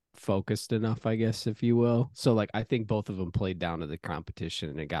weren't focused enough, I guess, if you will. So like I think both of them played down to the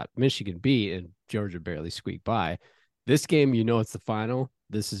competition, and it got Michigan beat and Georgia barely squeaked by. This game, it's the final.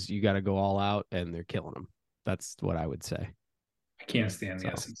 You got to go all out, and they're killing them. That's what I would say. I can't stand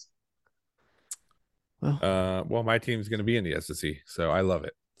the SEC. Well, my team's going to be in the SEC, so I love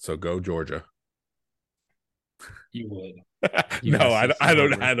it. So go Georgia. You would. No, I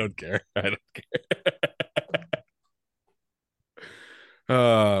don't care. I don't care.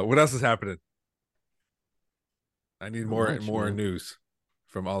 What else is happening? I need more news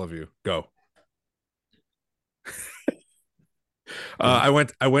from all of you. Go. I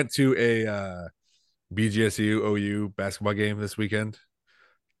went to a BGSU OU basketball game this weekend.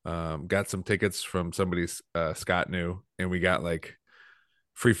 Got some tickets from somebody's Scott knew, and we got like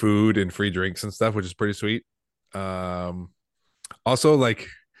free food and free drinks and stuff, which is pretty sweet. Also, like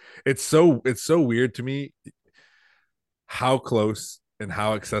it's so weird to me how close and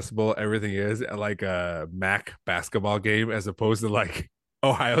how accessible everything is at like a MAC basketball game as opposed to like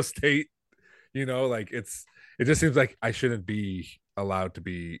Ohio State. Like it just seems like I shouldn't be allowed to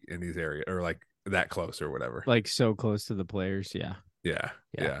be in these areas or like that close or whatever. Like so close to the players. Yeah. Yeah,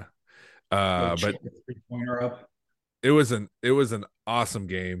 Yeah. yeah. Like But chuck a 3-pointer up. it was an awesome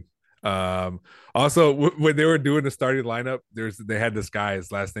game. Also when they were doing the starting lineup, they had this guy.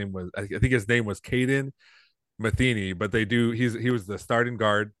 His last name was I think his name was Caden Matheny, but he was the starting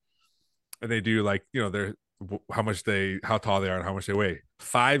guard, and they do like they're how tall they are and how much they weigh.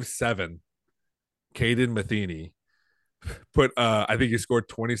 5'7" Caden Matheny put I think he scored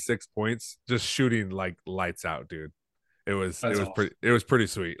 26 points just shooting like lights out, dude. That's awesome. Pretty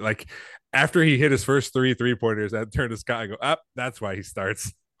sweet. Like after he hit his first 3 3-pointers, that turned to Scott and go up. That's why he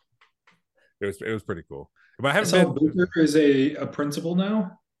starts. It was pretty cool. But I I haven't saw been. Booker is a principal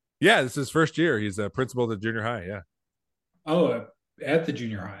now. Yeah, this is his first year. He's a principal at junior high. Yeah. Oh, at the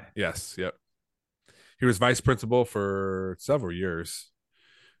junior high. Yes. Yep. He was vice principal for several years.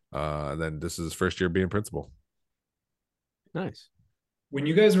 And then this is his first year being principal. Nice. When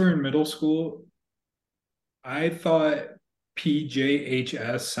you guys were in middle school, I thought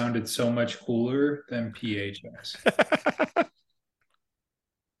PJHS sounded so much cooler than PHS.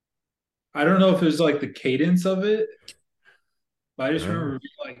 I don't know if it was like the cadence of it, but I just remember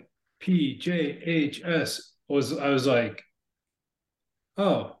being like PJHS I was like,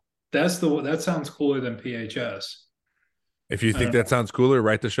 oh, that sounds cooler than PHS. If you I think don't that know. sounds cooler,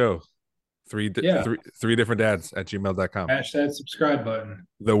 write the show. Yeah. Three different dads at gmail.com. Mash that subscribe button.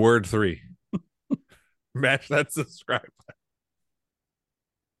 The word 3. Match that subscribe.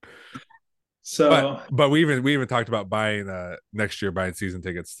 So But we even talked about buying next year buying season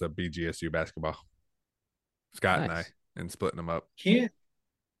tickets to BGSU basketball. Scott and I, Nice. and splitting them up.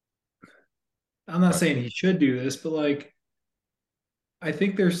 I'm not But saying he should do this, but like I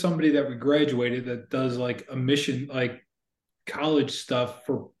think there's somebody that we graduated that does like a mission, like college stuff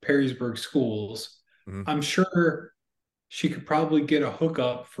for Perrysburg schools. Mhm. I'm sure she could probably get a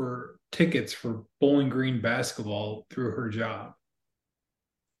hookup for tickets for Bowling Green basketball through her job.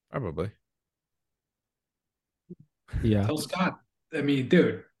 Probably. Yeah. Tell Scott, I mean,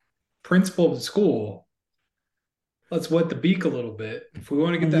 dude, principal of the school, let's wet the beak a little bit. If we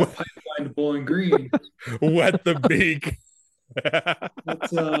want to get that pipeline to Bowling Green, Wet the beak.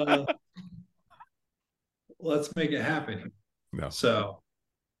 let's let's make it happen. No. So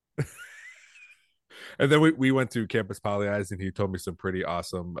And then we went to Campus Poly Eyes, and he told me some pretty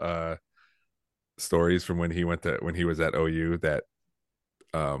awesome stories from when he was at OU that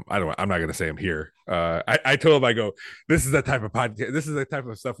I'm not gonna say them here. I told him, I go, this is the type of podcast, this is the type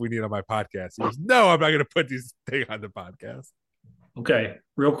of stuff we need on my podcast. He goes, no, I'm not gonna put these things on the podcast. okay,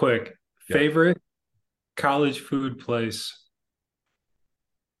 real quick. Yep. Favorite college food place?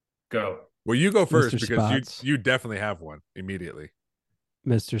 Go. Well, you go first Mr. because Spots. you definitely have one immediately.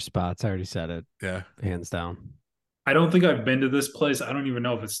 Mr. Spots. I already said it. Yeah. Hands down. I don't think I've been to this place. I don't even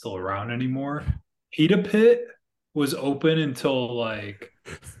know if it's still around anymore. Pita Pit was open until like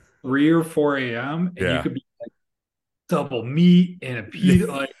 3 or 4 a.m. and Yeah. you could be like double meat and a pita,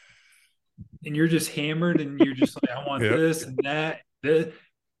 like, and you're just hammered and you're just like, I want Yep. this and that, this.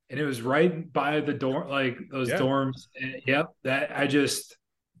 And it was right by the dorm, like those Yeah. dorms. And, yep,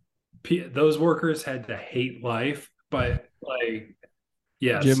 those workers had to hate life, but like,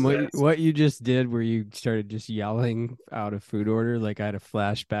 yes, Jim, what you just did where you started just yelling out a food order, like I had a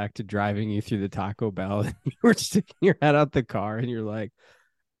flashback to driving you through the Taco Bell and you were sticking your head out the car and you're like,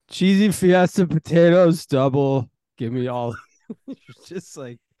 cheesy fiesta potatoes, double, give me all. You're just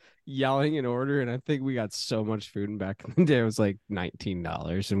like yelling an order. And I think we got so much food, and back in the day it was like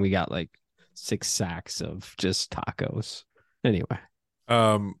 $19 and we got like 6 sacks of just tacos. Anyway,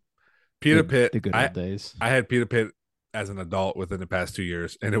 Pita Pit, the good old days. I had Pita Pit as an adult within the past 2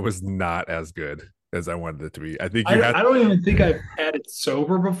 years, and it was not as good as I wanted it to be. I think I don't even think I've had it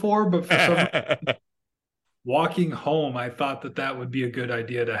sober before, but for some reason, walking home, I thought that would be a good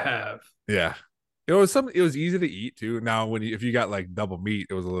idea to have. Yeah. It was easy to eat too. Now if you got like double meat,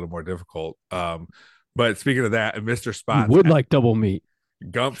 it was a little more difficult. But speaking of that, and Mr. Spots You would like double meat.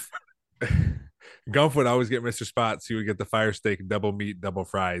 Gumpf would always get Mr. Spots. He would get the fire steak, double meat, double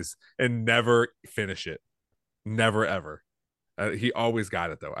fries, and never finish it. Never ever. He always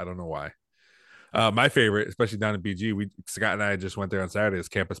got it though. I don't know why. My favorite, especially down in BG, Scott and I just went there on Saturday, is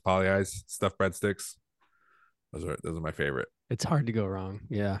Campus Poly Eyes stuffed breadsticks. Those are my favorite. It's hard to go wrong.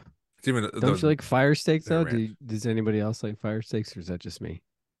 Yeah. It's even Don't you like fire steaks though? ranch. Does anybody else like fire steaks, or is that just me?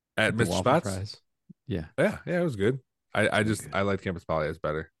 at The Mr. waffle Spots? fries? Yeah. Yeah, it was good. I liked Campus Poly Eyes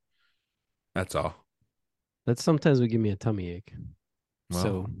better. That's all. That sometimes would give me a tummy ache. Well,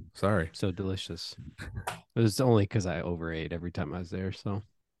 So sorry. so delicious. It was only because I overate every time I was there. So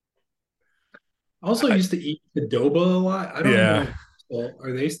I also I, used to eat adobo a lot. I don't yeah, know.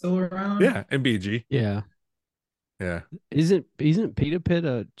 Are they still around? yeah, and BG. yeah, Yeah, isn't Pita Pit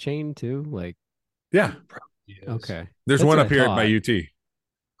a chain too? Like yeah. It probably is. okay, There's that's one what up I here by thought. UT.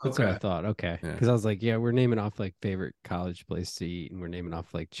 That's what I Okay. thought. Okay, Yeah. because I was like, yeah, we're naming off like favorite college place to eat, and we're naming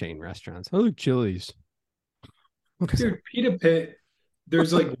off like chain restaurants. I like Chili's. Dude, Pita Pit,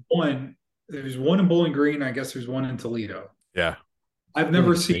 there's like one. There's one in Bowling Green. I guess there's one in Toledo. Yeah. I've I feel like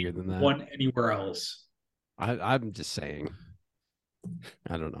never it's seen bigger than that. one anywhere else. I'm just saying.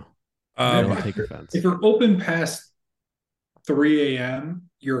 I don't know. And I then don't Um, take if offense. you're open past 3 a.m.,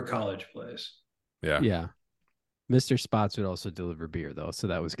 you're a college place. yeah. Yeah, Mr. Spots would also deliver beer though, so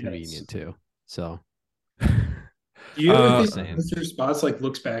that was Yes. convenient too. So Do you ever uh, just think saying. Mr. Spots like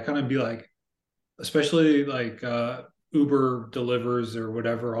looks back on it and be like, especially like Uber delivers or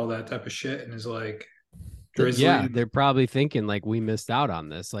whatever, all that type of shit, and is like, Yeah, Drizzly, they're probably thinking like we missed out on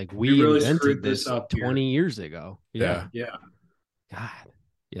this. Like we we really invented screwed this this up here. 20 years ago. yeah. Yeah. Yeah. God.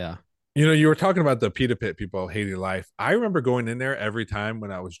 Yeah. You know, you were talking about the Pita Pit people hating life. I remember going in there every time when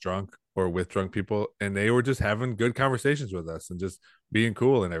I was drunk or with drunk people, and they were just having good conversations with us and just being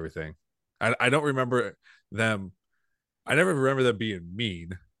cool and everything. I don't remember them. I never remember them being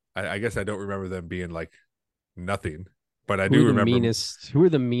mean. I guess I don't remember them being like nothing, but I do remember. Who are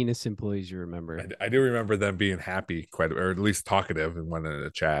the meanest employees you remember? I do remember them being happy, quite, or at least talkative and wanting to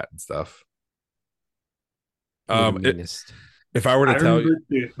chat and stuff. Who are the It, meanest? if I were to I tell you, remember,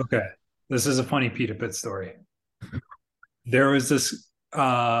 dude, okay, this is a funny Pita Pit story. There was this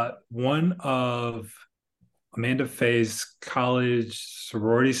one of Amanda Faye's college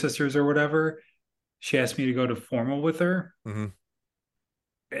sorority sisters or whatever. She asked me to go to formal with her. Mhm.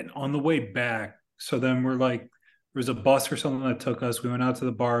 And on the way back, so then we're like, there was a bus or something that took us. We went out to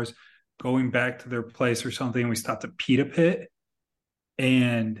the bars, going back to their place or something. We stopped at Pita Pit.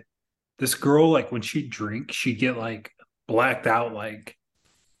 And this girl, like when she drink, she'd get like blacked out, like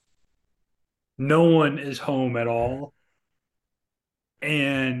no one is home at all.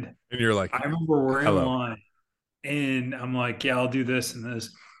 And and you're like, I remember we're in hello. line and I'm like, yeah, I'll do this and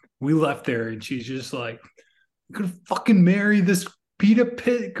this. We left there and she's just like, you could fucking marry this Pita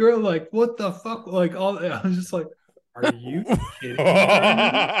Pit girl. Like, what the fuck? Like, all I was just like, are you kidding me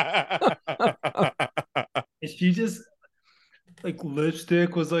right now? And she just like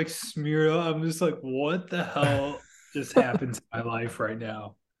lipstick was like smeared up. I'm just like, what the hell just happened to my life right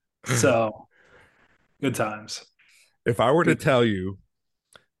now? So good times. If I were to Good. tell you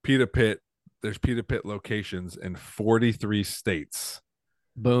Pita Pit, there's Pita Pit locations in 43 states.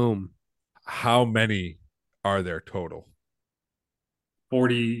 Boom. How many are there total?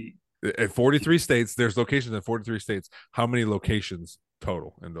 40, In 43 states, there's locations in 43 states. How many locations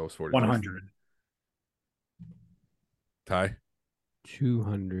total in those 43 states? 100. Ty?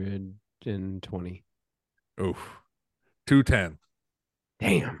 220. Oof. 210.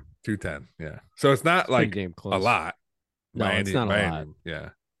 Damn. 210. Yeah. So it's not It's pretty like damn a close. lot. No, it's not a lot. Yeah.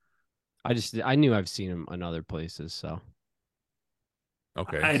 I knew I've seen him in other places, so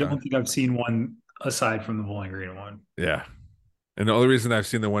Okay. I So don't think I've seen one aside from the Bowling Green one. yeah. And the only reason I've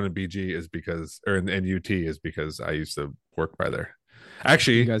seen the one in BG is because, or in UT, is because I used to work by there. you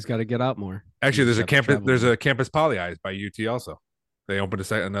Actually, guys got to get out more. actually, You there's just a have to campus. travel There's more. a campus poly eyes by UT also. They opened a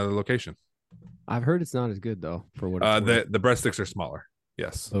site another location. I've heard it's not as good though, for what it's worth. The breadsticks are smaller.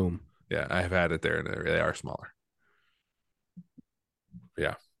 Yes. Boom. Yeah, I have had it there, and they are smaller.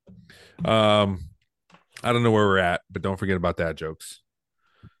 Yeah. Um, I don't know where we're at, but don't forget about dad jokes.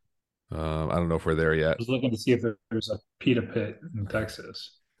 I don't know if we're there I yet. was looking to see if there's a Pita Pit in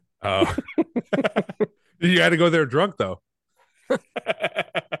Texas. Oh, you got to go there drunk though,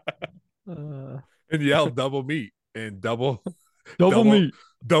 Uh, and yell double meat and double double meat.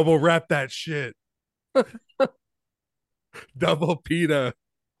 double wrap that shit, double pita.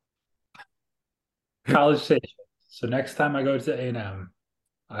 College Station. So next time I go to A&M,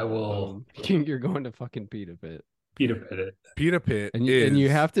 I will You're going to fucking Pita Pit. Pita Pit it. Pita Pit And is you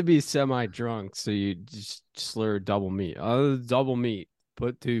have to be semi drunk, so you just slur double meat. Double meat.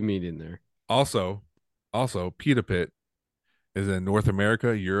 Put two meat in there. also Pita Pit is in North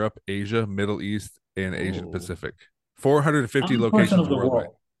America, Europe, Asia, Middle East, and Asian Oh. Pacific. 450 I'm a person locations of the worldwide.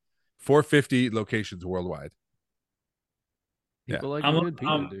 world. 450 locations worldwide. People like I'm a a, good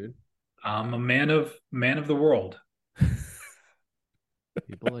pita, dude. I'm a man of the world.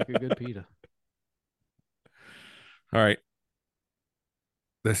 People like a good pita. All right.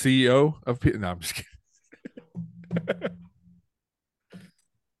 The CEO of Pita. No, I'm just kidding.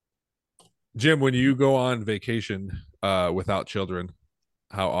 Jim, when you go on vacation without children,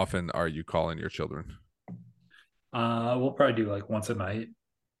 how often are you calling your children? We'll probably do like once a night.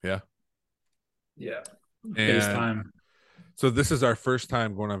 Yeah. Yeah. And FaceTime. so this is our first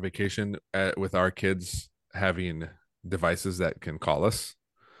time going on vacation with our kids having devices that can call us.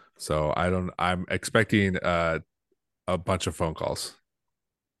 So I'm expecting a bunch of phone calls.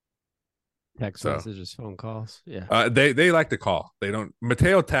 Text So messages, phone calls. Yeah. they like to call. They don't.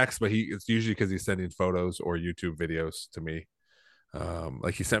 Mateo texts, but it's usually because he's sending photos or YouTube videos to me.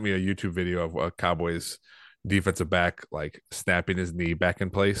 Like he sent me a YouTube video of a Cowboys defensive back like snapping his knee back in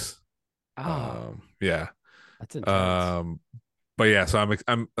place. Oh, Yeah. that's intense. But yeah, so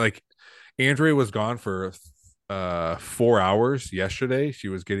I'm like Andrea was gone for 4 hours yesterday. She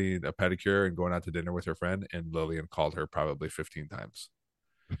was getting a pedicure and going out to dinner with her friend, and Lillian called her probably 15 times.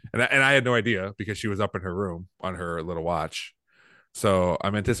 And I had no idea because she was up in her room on her little watch. So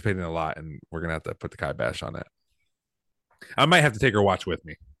I'm anticipating a lot, and we're gonna have to put the kibosh on it. I might have to take her watch with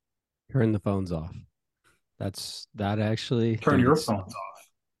me. Turn the phones off. That actually Turn your phones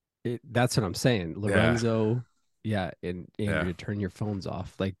off. That's what I'm saying. Lorenzo, yeah, and Andrea, Yeah. turn your phones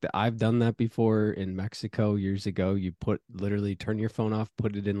off. Like I've done that before in Mexico years ago. You literally turn your phone off,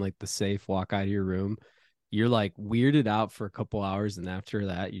 put it in like the safe, walk out of your room. You're like weirded out for a couple hours, and after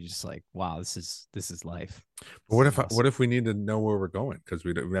that, you just like, wow, this is life. But what if we need to know where we're going because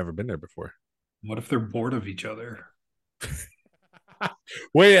we've never been there before? What if they're bored of each other?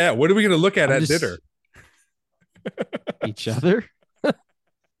 Well, yeah. What are we going to look at dinner? Each other?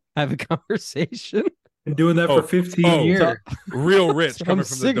 Have a conversation? Been doing that for 15 years. Real rich So coming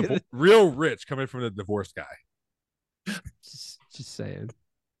from real rich coming from the divorced guy. Just saying.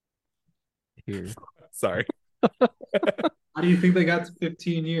 Here. Sorry. How do you think they got to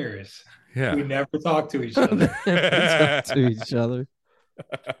 15 years? Yeah. We never talk to each other. To each other.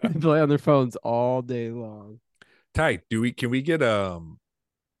 They play on their phones all day long. Ty, can we get and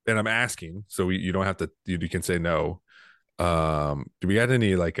I'm asking, so you don't have to you can say no. Do we got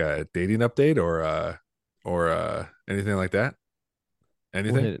any like a dating update or anything like that?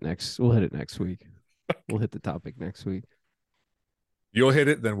 Anything? We'll hit it next week. We'll hit the topic next week. You'll hit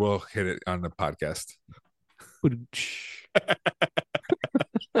it, then we'll hit it on the podcast.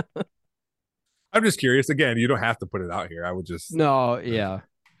 I'm just curious. Again, you don't have to put it out here. I would just No, yeah.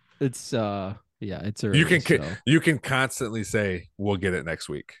 It's it's early. You can constantly say we'll get it next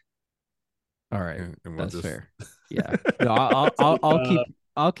week. All right, and we'll that's fair. Yeah, no,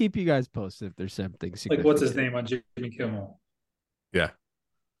 I'll keep you guys posted if there's something significant. Like what's his name on Jimmy Kimmel? Yeah.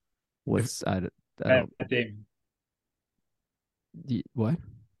 I don't Damon. What?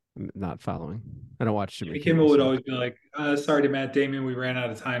 I'm not following. I don't watch Jimmy Kimmel would always be like, sorry to Matt Damon, we ran out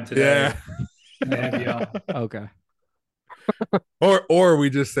of time today. Yeah. Okay. Or we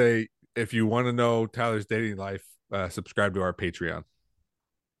just say, if you want to know Tyler's dating life, subscribe to our Patreon.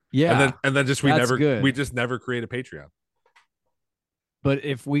 Yeah. And then just we just never create a Patreon. But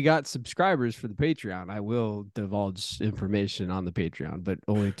if we got subscribers for the Patreon, I will divulge information on the Patreon, but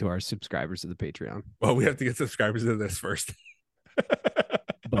only to our subscribers of the Patreon. Well, we have to get subscribers to this first.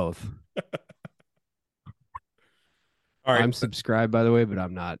 Both. All right. I'm subscribed, by the way, but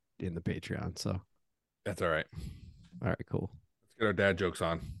I'm not in the Patreon, so that's all right. All right, cool. Let's get our dad jokes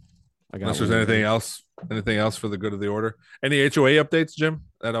on. Unless there's anything else for the good of the order. Any HOA updates, Jim?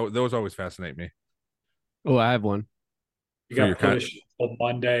 Those always fascinate me. Oh, I have one. You got pushed on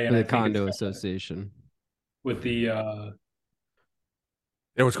Monday, and the condo association with the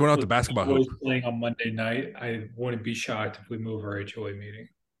yeah. What's going on with the basketball hoop? Playing on Monday night. I wouldn't be shocked if we move our HOA meeting.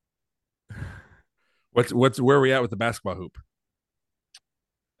 Where are we at with the basketball hoop?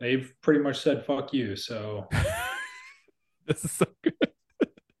 They've pretty much said fuck you. So this is so good.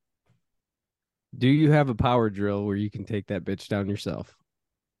 Do you have a power drill where you can take that bitch down yourself?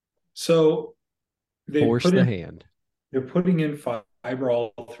 So they force the hand. They're putting in fiber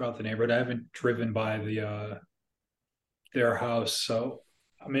all throughout the neighborhood. I haven't driven by their house, so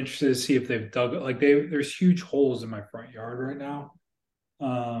I'm interested to see if they've dug it. Like there's huge holes in my front yard right now.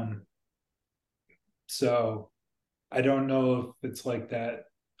 So I don't know if it's like that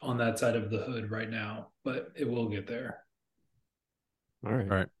on that side of the hood right now, but it will get there. All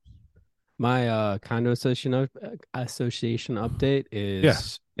right. My condo association update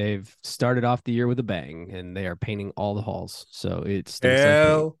is they've started off the year with a bang, and they are painting all the halls. So it's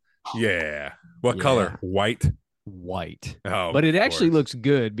yeah. What color? White. Oh, but it actually looks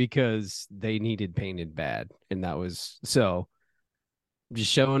good because they needed painted bad, and that was so.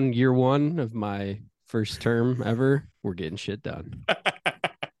 Just showing year one of my first term ever, we're getting shit done.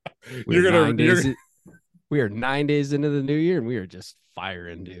 We are 9 days into the new year, and we are just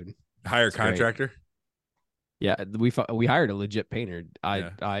firing, dude. hire It's great. contractor. Yeah, we hired a legit painter.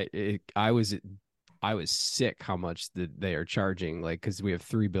 Yeah. I was sick how much they are charging, like, because we have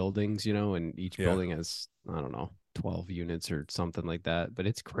 3 buildings, and each Yeah. building has, I don't know, 12 units or something like that. But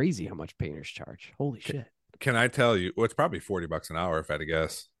it's crazy how much painters charge. Holy shit. Can I tell you? Well, it's probably $40 an hour if I had to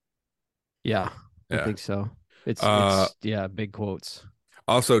guess. Yeah, I Yeah. think so. It's Uh, yeah, big quotes.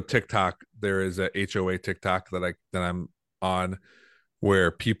 Also, TikTok. There is a HOA TikTok that I'm on, where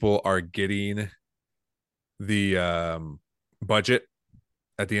people are getting the budget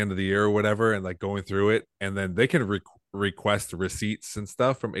at the end of the year or whatever, and like going through it, and then they can request receipts and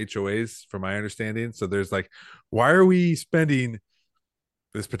stuff from HOAs, from my understanding. So there's like, why are we spending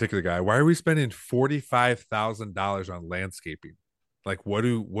this particular guy? Why are we spending $45,000 on landscaping? Like, what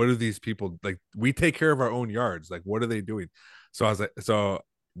do these people like? We take care of our own yards. Like, what are they doing? So I was like, so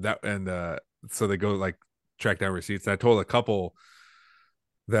they go like track down receipts. And I told a couple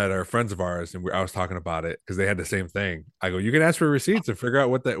that are friends of ours, and I was talking about it because they had the same thing. I go, you can ask for receipts and figure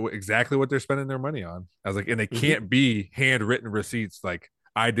out exactly what they're spending their money on. I was like, and they can't be handwritten receipts. Like,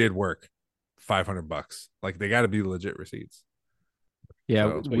 I did work, $500. Like, they got to be legit receipts.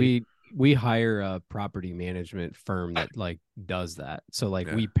 Yeah, So, we hire a property management firm that like does that. So like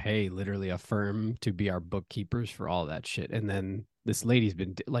Yeah. we pay literally a firm to be our bookkeepers for all that shit. And then this lady's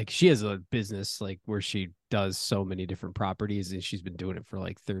been like, she has a business like where she does so many different properties, and she's been doing it for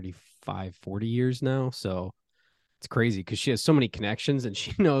like 35, 40 years now. So it's crazy because she has so many connections, and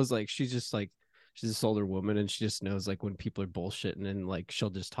she knows, like, she's this older woman, and she just knows like when people are bullshitting, and like she'll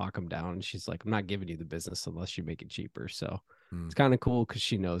just talk them down. And she's like, I'm not giving you the business unless you make it cheaper. So it's kind of cool because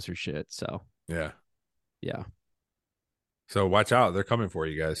she knows her shit. So yeah. yeah. So watch out. They're coming for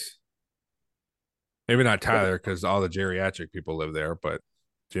you guys. Maybe not Tyler, because all the geriatric people live there, but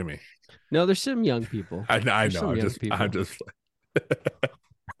Jimmy. No, there's some young people. I There's know. some young I'm people. just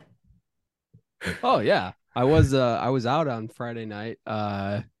Oh yeah. I was out on Friday night,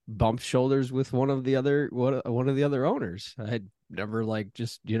 bumped shoulders with one of the other owners. I had never like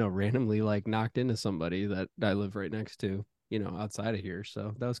just, randomly like knocked into somebody that I live right next to, outside of here.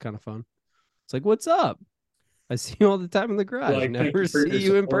 So that was kind of fun. It's like, what's up? I see you all the time in the garage. Like, thank Never you for see your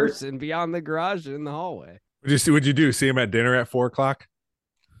you in support. person beyond the garage and in the hallway. What'd you do? See him at dinner at 4:00?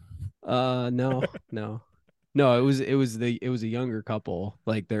 No. No, it was a younger couple.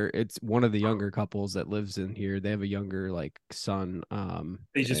 Like it's one of the younger couples that lives in here. They have a younger like son.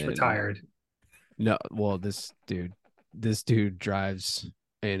 They just and- retired. No, well, this dude drives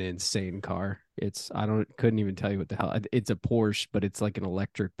an insane car. Couldn't even tell you what the hell. It's a Porsche, but it's like an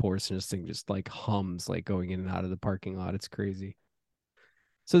electric Porsche, and this thing just like hums like going in and out of the parking lot. It's crazy.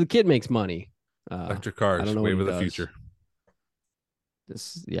 So the kid makes money. Electric I cars, don't know wave what of he the does. future.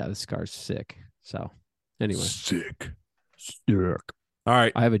 This car's sick. So anyway, Sick. All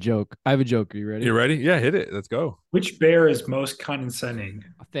right. I have a joke. Are you ready? You ready? Yeah, hit it. Let's go. Which bear is most condescending?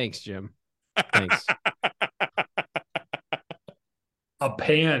 Thanks, Jim. Thanks. A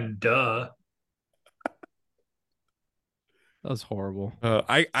pan, duh. That was horrible.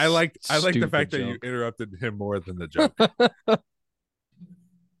 I like the Stupid fact that you joke. interrupted him more than the joke.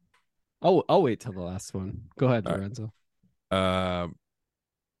 I'll wait till the last one. Go ahead, All right. Lorenzo.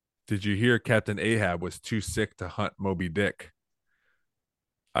 Did you hear Captain Ahab was too sick to hunt Moby Dick?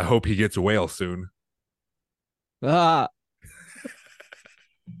 I hope he gets a whale soon. Ah,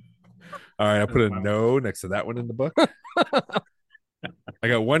 All right, I put a no next to that one in the book. I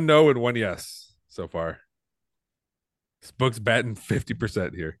got one no and one yes so far. This book's batting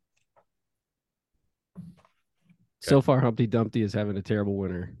 50% here. so far Humpty Dumpty is having a terrible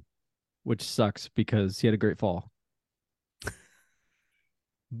winter, which sucks because he had a great fall.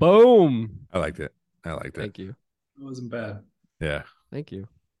 Boom. I liked it. Thank you. It wasn't bad. Yeah. Thank you.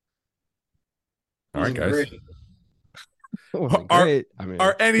 All right, Wasn't guys. great. It wasn't Are- great. I mean,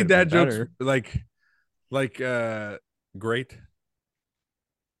 Are any could've been dad jokes better. like great?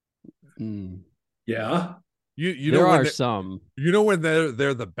 Mm. Yeah. You There know when are some. you know when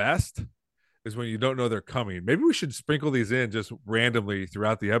they're the best is when you don't know they're coming. Maybe we should sprinkle these in just randomly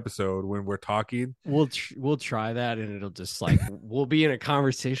throughout the episode when we're talking. We'll try that, and it'll just like we'll be in a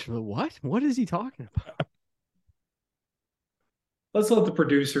conversation. But what is he talking about? Let's let the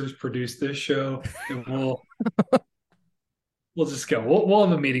producers produce this show, and we'll just go. We'll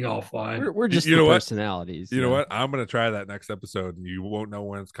have a meeting offline. We're just You the know what? personalities. You know yeah. what? I'm gonna try that next episode, and you won't know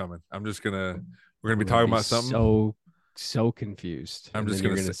when it's coming. We're gonna We're be gonna talking about something. So confused. I'm And just then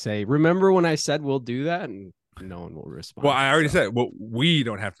you're gonna gonna say, "Remember when I said we'll do that?" And no one will respond. Well, I already So, said, well, we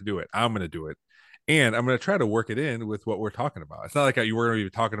don't have to do it. I'm gonna do it, and I'm gonna try to work it in with what we're talking about. It's not like you were gonna be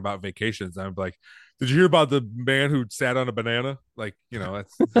talking about vacations. I'm like, Did you hear about the man who sat on a banana? Like,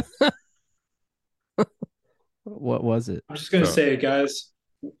 that's What was it? I'm just gonna So- say, guys,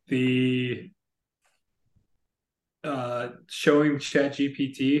 the showing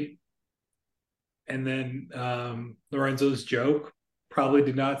ChatGPT and then Lorenzo's joke probably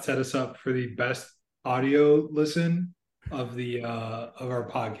did not set us up for the best audio listen of our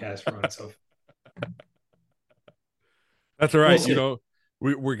podcast run. So that's all right. We'll see.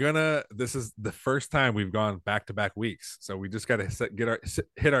 We're gonna. This is the first time we've gone back to back weeks, so we just gotta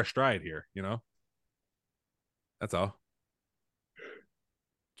hit our stride here. That's all.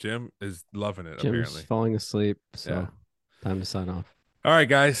 Jim is loving it. Jim's Apparently, falling asleep, so Yeah. time to sign off. all right,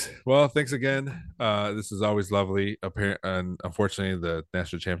 guys. Well, thanks again. This is always lovely. And unfortunately, the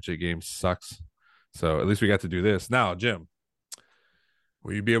national championship game sucks. So at least we got to do this. Now, Jim,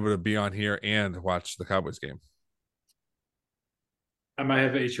 will you be able to be on here and watch the Cowboys game? I might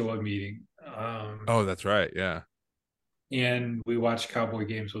have an HOA meeting. Oh, that's right. Yeah. And we watch Cowboy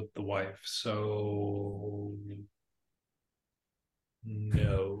games with the wife. So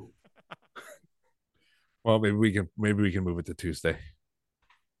no. Well, maybe we can move it to Tuesday.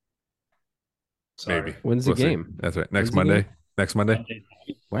 Sorry. Maybe. When's the We'll see. game? That's right. When's Next the Monday. game? Next Monday. Monday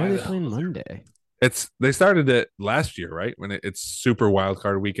night. Why are they the playing hell is it? Monday? They started it last year, right? When it's super wild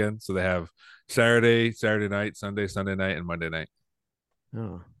card weekend. So they have Saturday night, Sunday night, and Monday night.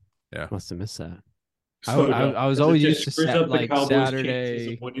 Oh, Yeah. must have missed that. So I was it always just used to screws set up the like Cowboys' chances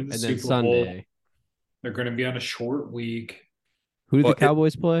Saturday of winning the and then Super Bowl. Sunday. They're going to be on a short week. Who do Well, the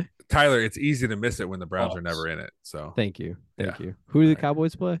Cowboys play? Tyler, it's easy to miss it when the Browns are Bucks. never in it. So Thank you. Yeah. Who do the Right.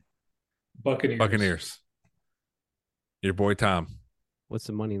 Cowboys play? Buccaneers. Buccaneers. Your boy Tom. What's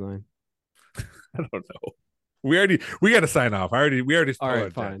the money line? I don't know. We got to sign off. We already All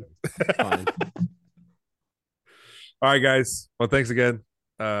right, told fine. Fine. All right, guys. Well, thanks again.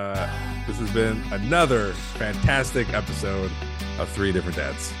 This has been another fantastic episode of Three Different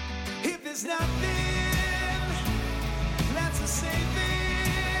Dads. If there's nothing